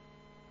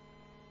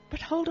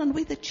 but hold on,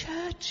 we're the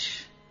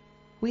church.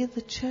 We're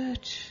the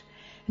church.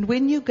 And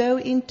when you go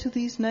into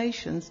these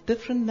nations,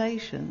 different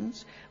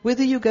nations,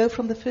 whether you go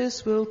from the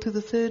first world to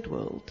the third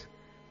world,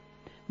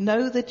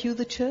 know that you're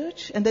the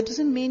church. And that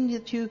doesn't mean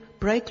that you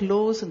break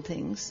laws and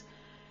things.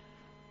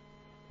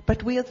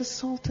 But we are the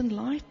salt and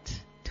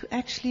light to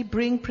actually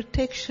bring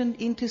protection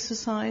into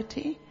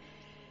society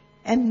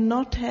and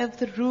not have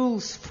the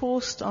rules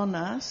forced on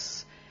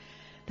us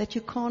that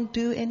you can't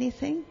do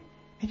anything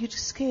and you're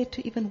just scared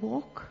to even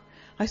walk.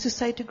 I used to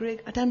say to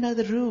Greg, I don't know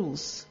the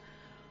rules.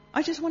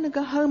 I just want to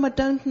go home. I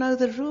don't know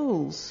the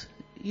rules.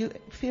 You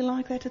feel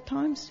like that at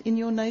times in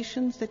your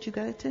nations that you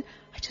go to?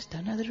 I just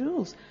don't know the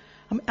rules.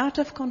 I'm out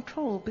of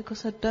control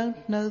because I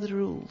don't know the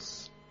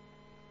rules.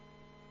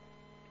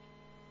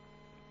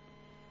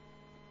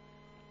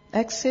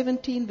 Acts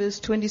 17 verse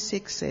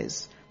 26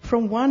 says,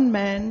 from one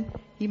man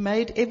he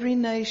made every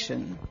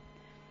nation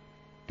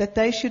that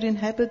they should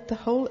inhabit the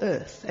whole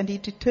earth, and he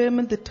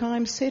determined the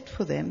time set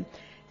for them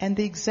and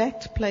the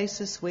exact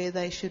places where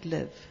they should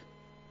live.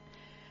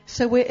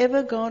 So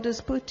wherever God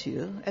has put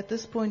you at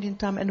this point in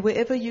time, and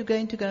wherever you're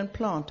going to go and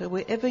plant, or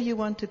wherever you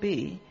want to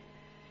be,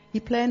 He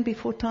planned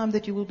before time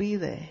that you will be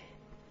there.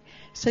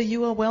 So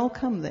you are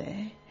welcome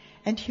there,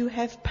 and you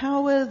have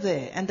power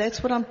there, and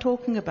that's what I'm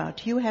talking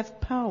about. You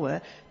have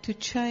power to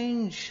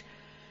change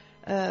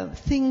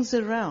things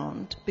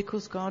around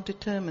because God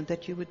determined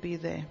that you would be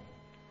there.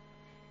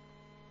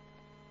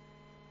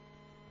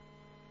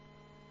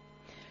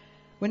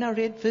 When I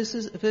read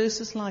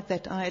verses like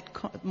that,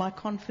 my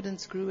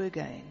confidence grew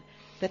again,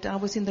 that I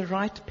was in the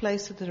right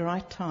place at the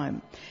right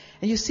time.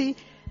 And you see,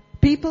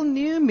 people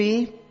knew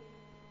me,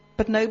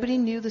 but nobody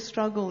knew the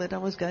struggle that I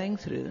was going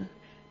through,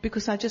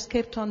 because I just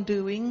kept on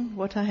doing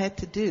what I had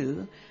to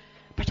do.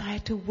 But I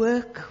had to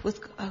work with,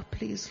 oh,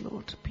 please,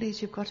 Lord,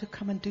 please, you've got to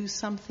come and do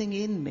something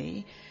in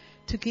me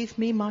to give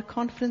me my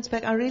confidence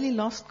back. I really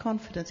lost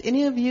confidence.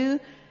 Any of you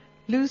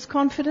lose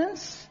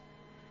confidence?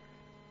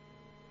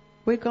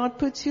 Where God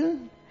puts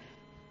you?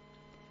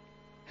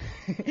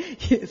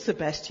 Yeah,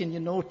 Sebastian, you're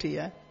naughty,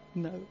 eh?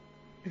 No.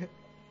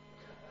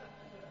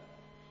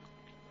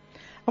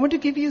 I want to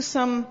give you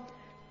some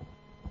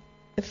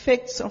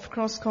effects of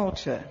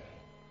cross-culture.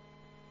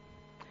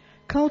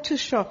 Culture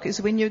shock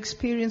is when you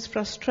experience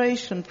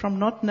frustration from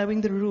not knowing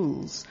the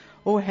rules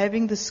or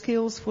having the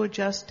skills for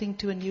adjusting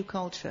to a new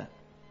culture.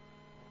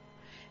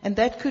 And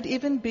that could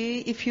even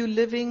be if you're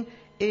living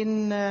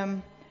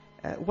in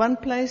one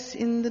place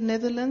in the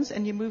Netherlands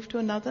and you move to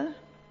another.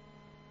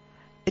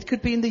 It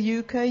could be in the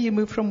UK, you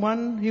move from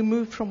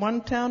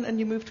one town and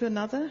you move to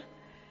another.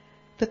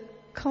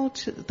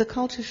 The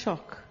culture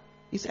shock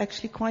is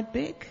actually quite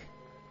big.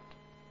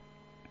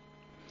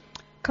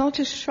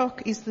 Culture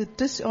shock is the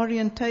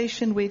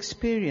disorientation we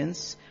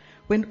experience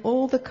when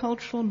all the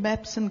cultural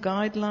maps and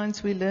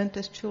guidelines we learnt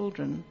as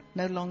children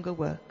no longer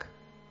work.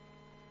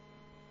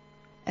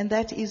 And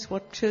that is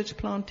what church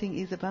planting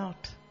is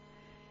about.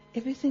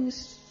 Everything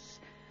is,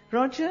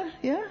 Roger,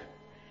 yeah?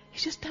 You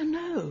just don't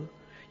know.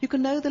 You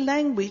can know the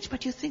language,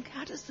 but you think,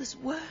 how does this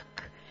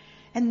work?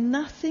 And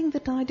nothing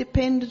that I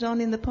depended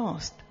on in the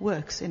past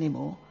works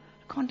anymore.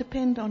 I can't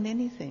depend on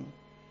anything.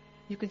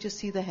 You can just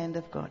see the hand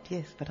of God.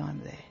 Yes, but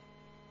I'm there.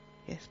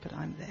 Yes, but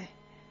I'm there.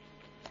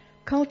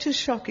 Culture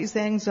shock is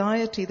the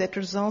anxiety that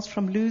results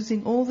from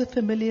losing all the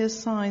familiar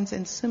signs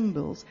and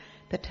symbols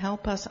that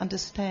help us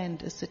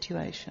understand a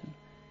situation.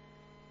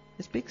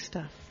 It's big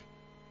stuff.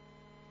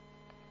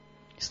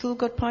 Still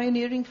got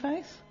pioneering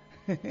faith?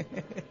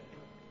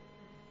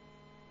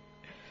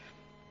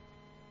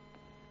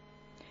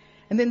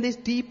 And then there's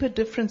deeper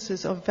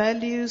differences of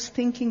values,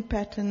 thinking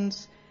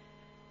patterns,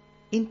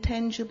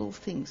 intangible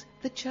things,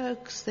 the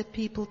jokes that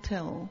people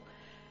tell,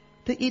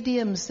 the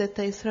idioms that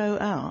they throw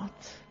out,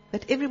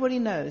 that everybody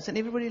knows and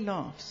everybody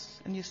laughs.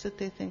 And you sit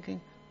there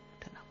thinking,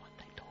 I don't know what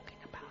they're talking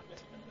about.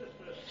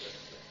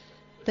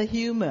 The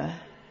humor.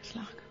 It's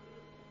like,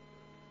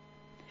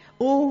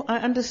 oh, I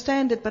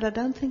understand it, but I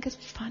don't think it's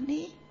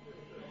funny.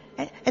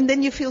 And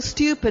then you feel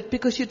stupid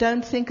because you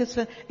don't think it's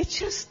funny.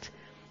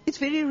 It's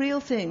very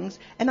real things.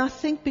 And I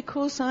think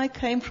because I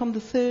came from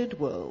the third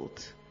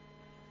world,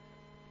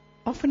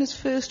 often it's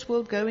first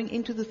world going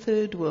into the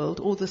third world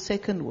or the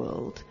second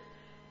world,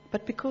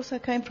 but because I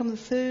came from the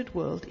third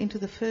world into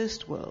the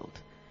first world,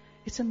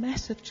 it's a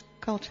massive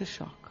culture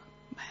shock.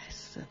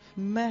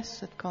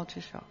 Massive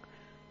culture shock.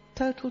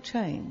 Total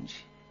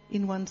change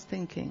in one's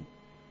thinking.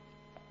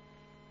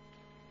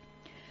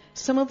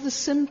 Some of the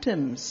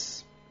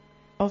symptoms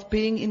of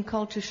being in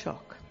culture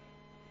shock: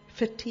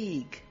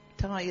 fatigue,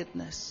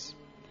 tiredness.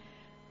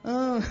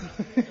 Oh,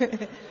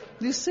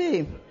 you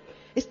see,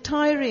 it's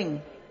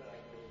tiring.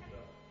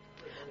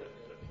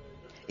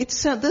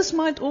 This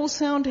might all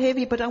sound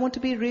heavy, but I want to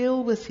be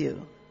real with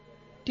you.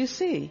 Do you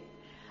see?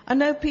 I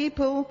know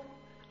people,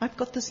 I've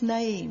got this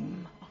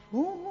name.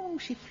 Oh,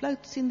 she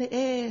floats in the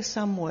air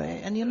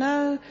somewhere. And you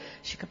know,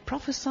 she can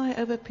prophesy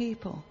over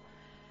people.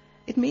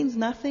 It means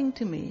nothing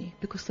to me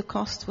because the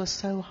cost was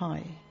so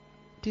high.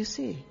 Do you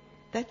see?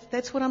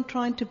 That's what I'm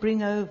trying to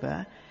bring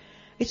over.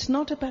 It's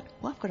not about,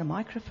 well, I've got a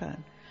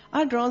microphone.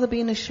 I'd rather be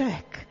in a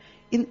shack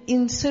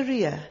in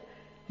Syria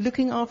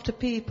looking after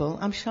people.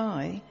 I'm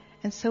shy.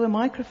 And so a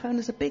microphone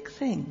is a big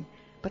thing.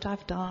 But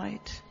I've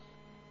died.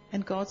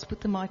 And God's put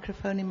the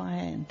microphone in my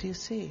hand. Do you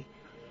see?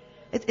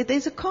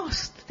 There's a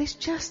cost. There's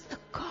just a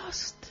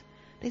cost.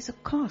 There's a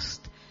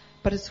cost.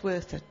 But it's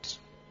worth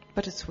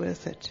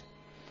it.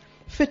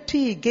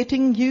 Fatigue,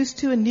 getting used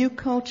to a new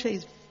culture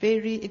is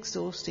very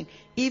exhausting.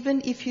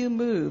 Even if you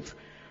move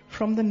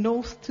from the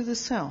north to the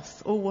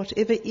south or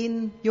whatever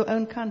in your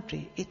own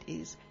country, it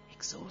is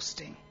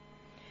exhausting.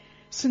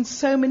 Since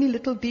so many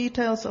little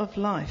details of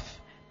life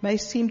may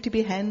seem to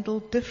be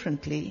handled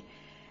differently,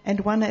 and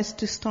one has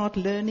to start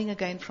learning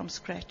again from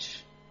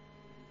scratch.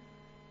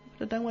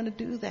 But I don't want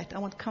to do that. I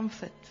want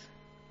comfort.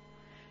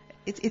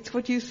 It's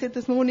what you said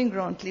this morning,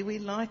 Grantley. We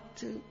like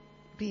to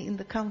be in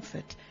the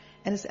comfort,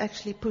 and it's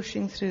actually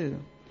pushing through.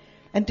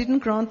 And didn't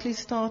Grantley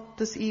start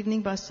this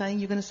evening by saying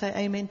you're going to say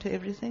amen to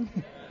everything?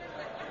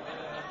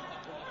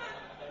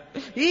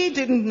 He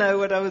didn't know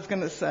what I was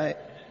going to say.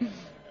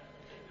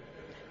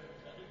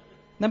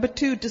 Number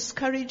 2,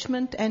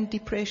 discouragement and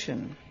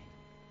depression.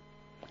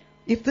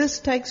 If this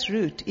takes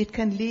root, it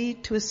can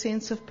lead to a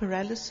sense of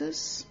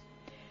paralysis.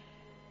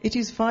 It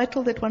is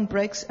vital that one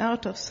breaks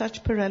out of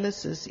such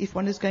paralysis if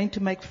one is going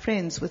to make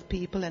friends with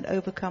people and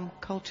overcome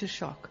culture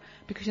shock.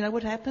 Because you know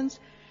what happens?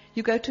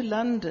 You go to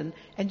London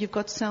and you've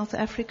got South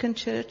African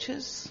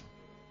churches.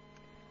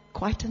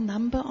 quite a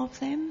number of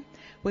them,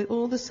 where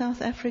all the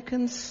South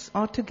Africans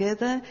are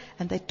together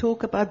and they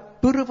talk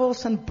about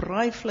boerewors and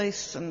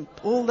braaivleis and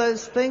all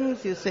those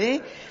things, you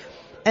see.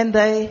 And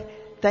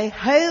they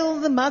hail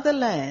the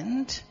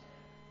motherland,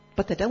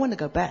 but they don't want to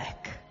go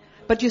back.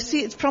 But you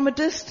see, it's from a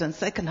distance.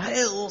 They can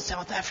hail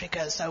South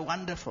Africa, so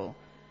wonderful.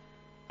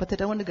 But they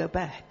don't want to go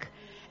back.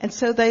 And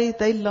so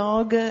they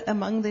lager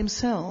among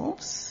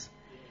themselves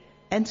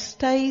and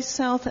stay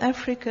South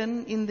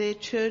African in their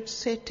church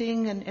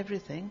setting and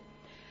everything.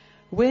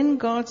 When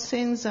God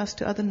sends us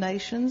to other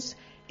nations,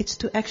 it's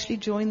to actually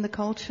join the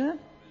culture.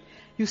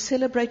 You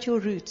celebrate your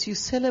roots. You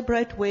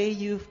celebrate where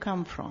you've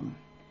come from.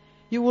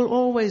 You will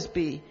always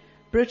be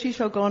British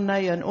or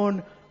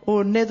Ghanaian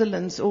or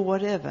Netherlands or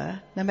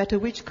whatever, no matter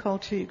which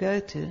culture you go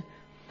to.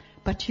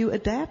 But you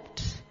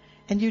adapt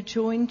and you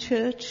join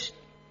church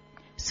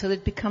so that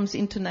it becomes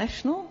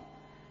international.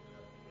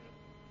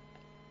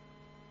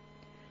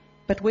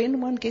 But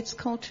when one gets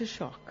culture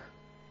shock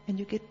and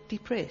you get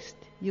depressed,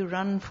 you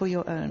run for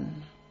your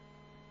own.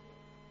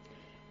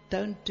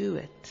 Don't do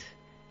it.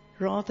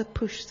 Rather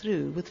push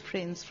through with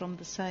friends from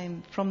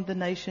the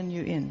nation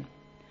you're in.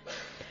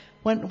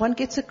 One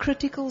gets a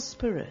critical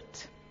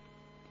spirit.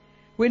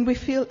 When we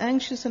feel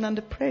anxious and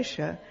under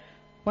pressure,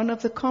 one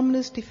of the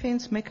commonest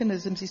defense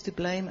mechanisms is to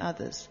blame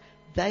others.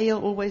 They are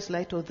always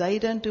late, or they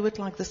don't do it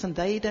like this and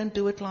they don't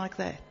do it like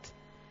that.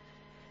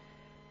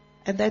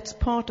 And that's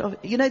part of,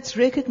 it's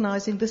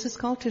recognizing this is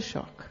culture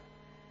shock.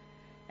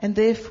 And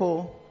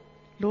therefore,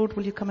 Lord,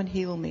 will you come and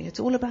heal me? It's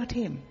all about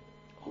Him.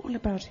 All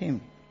about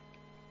Him.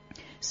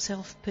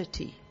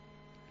 Self-pity.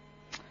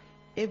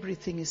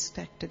 Everything is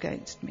stacked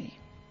against me.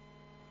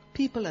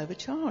 People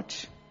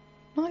overcharge.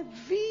 My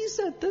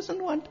visa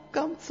doesn't want to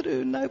come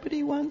through.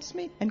 Nobody wants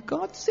me. And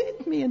God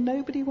sent me and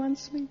nobody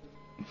wants me.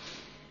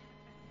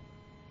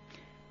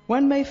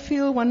 One may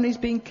feel one is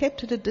being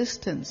kept at a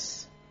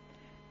distance.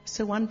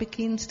 So one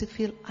begins to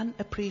feel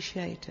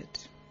unappreciated.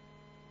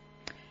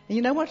 And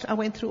you know what? I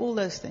went through all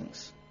those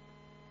things.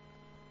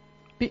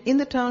 In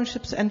the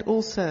townships and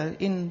also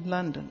in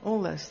London.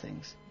 All those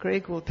things.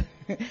 Greg will,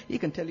 he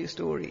can tell you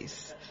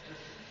stories.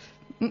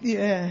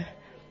 Yeah.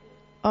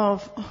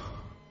 Of,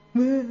 I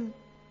don't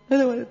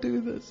want to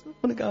do this.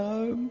 I want to go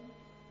home.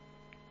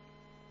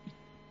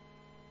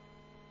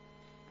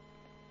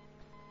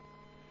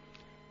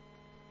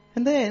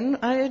 And then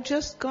I had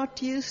just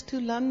got used to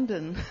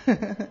London.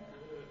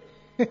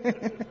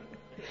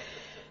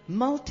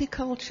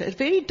 Multicultural. It's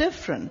very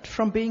different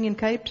from being in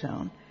Cape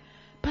Town.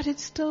 But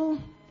it's still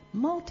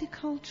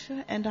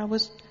multicultural, and I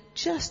was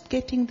just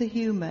getting the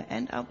humor,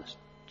 and I was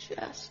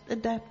just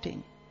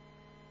adapting.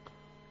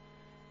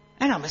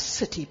 And I'm a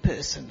city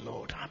person,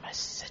 Lord. I'm a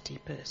city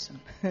person.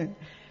 And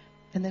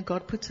then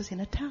God puts us in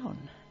a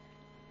town.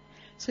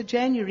 So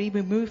January,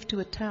 we moved to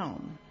a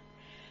town.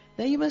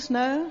 There you must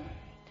know,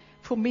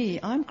 for me,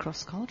 I'm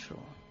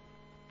cross-cultural.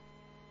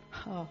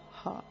 Ha,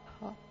 ha,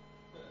 ha.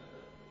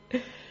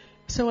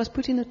 So I was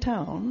put in a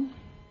town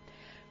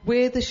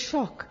where the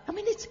shock,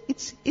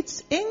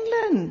 it's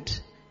England.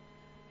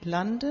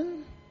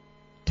 London,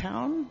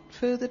 town,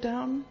 further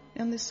down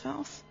in the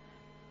south.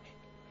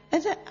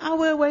 And an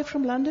hour away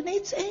from London,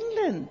 it's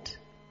England.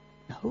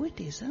 No, it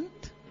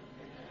isn't.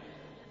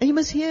 And you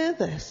must hear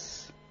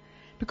this.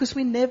 Because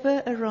we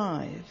never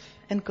arrive.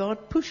 And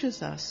God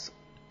pushes us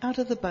out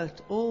of the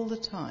boat all the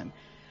time.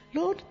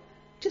 Lord,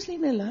 just leave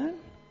me alone.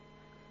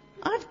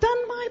 I've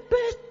done my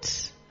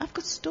bit. I've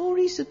got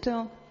stories to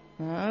tell.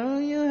 No,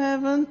 you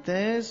haven't.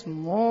 There's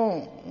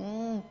more.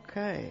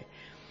 Okay.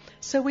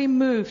 So we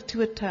moved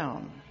to a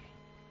town.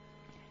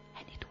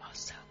 And it was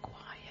so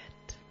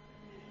quiet.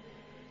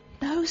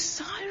 No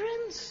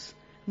sirens.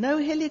 No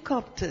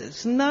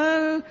helicopters.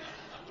 No,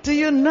 do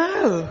you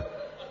know?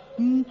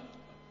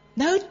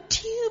 No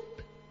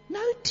tube.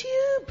 No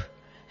tube.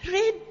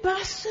 Red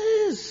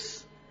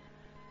buses.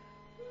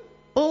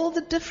 All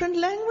the different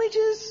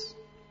languages.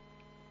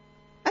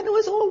 And it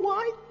was all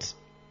white.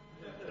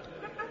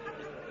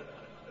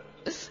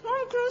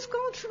 I'm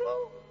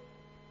cross-cultural.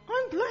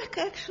 I'm black,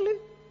 actually.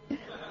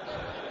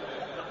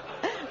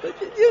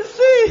 But you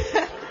see.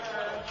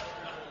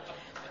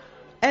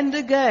 And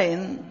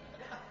again,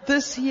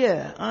 this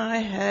year, I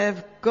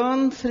have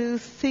gone through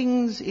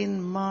things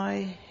in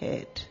my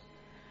head.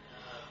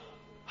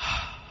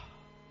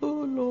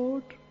 Oh,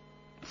 Lord.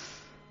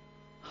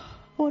 I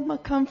want my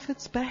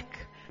comforts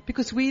back.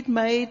 Because we'd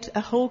made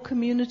a whole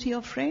community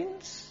of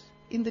friends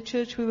in the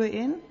church we were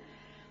in.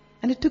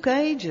 And it took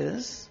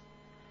ages.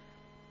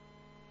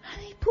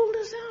 And He pulled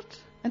us out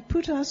and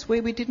put us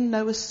where we didn't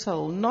know a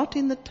soul. Not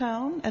in the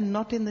town and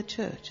not in the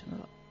church.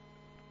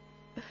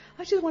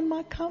 I just want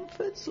my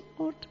comforts,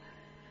 Lord.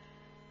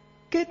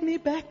 Get me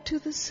back to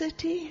the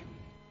city.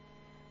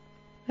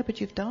 No, but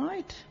you've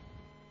died.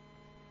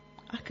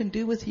 I can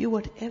do with you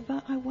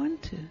whatever I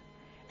want to.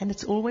 And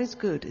it's always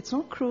good. It's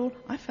not cruel.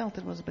 I felt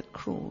it was a bit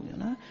cruel,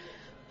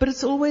 But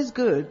it's always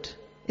good.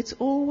 It's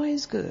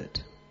always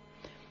good.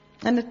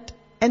 And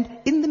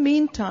in the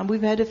meantime,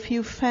 we've had a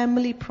few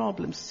family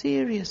problems,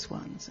 serious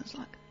ones.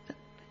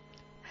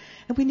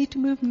 And we need to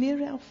move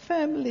near our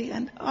family.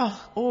 And,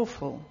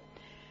 awful.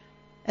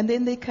 And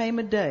then there came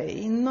a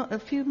day, not a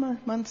few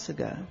months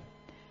ago,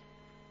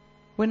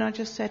 when I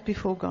just sat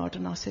before God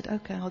and I said,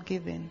 okay, I'll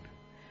give in.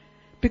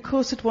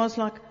 Because it was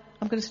like,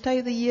 I'm going to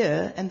stay the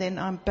year and then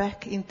I'm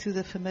back into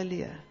the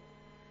familiar.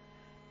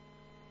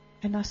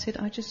 And I said,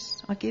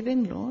 I give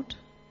in, Lord.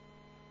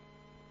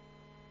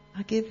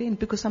 I give in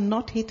because I'm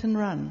not hit and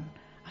run.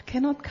 I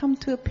cannot come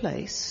to a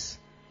place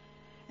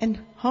and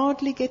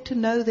hardly get to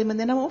know them and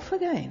then I'm off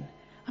again.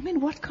 I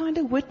mean, what kind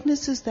of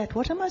witness is that?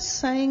 What am I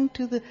saying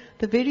to the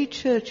very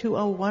church who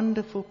are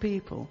wonderful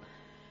people?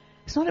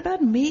 It's not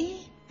about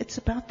me. It's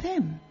about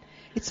them.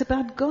 It's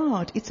about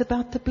God. It's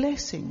about the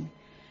blessing.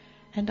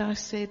 And I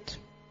said,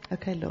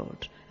 okay,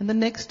 Lord. And the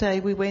next day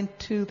we went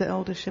to the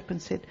eldership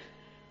and said,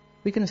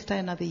 we're going to stay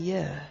another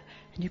year.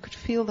 And you could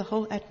feel the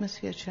whole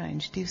atmosphere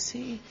change. Do you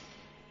see?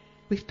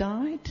 We've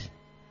died.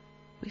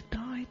 We've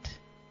died.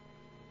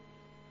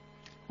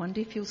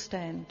 Wonder if you'll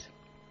stand.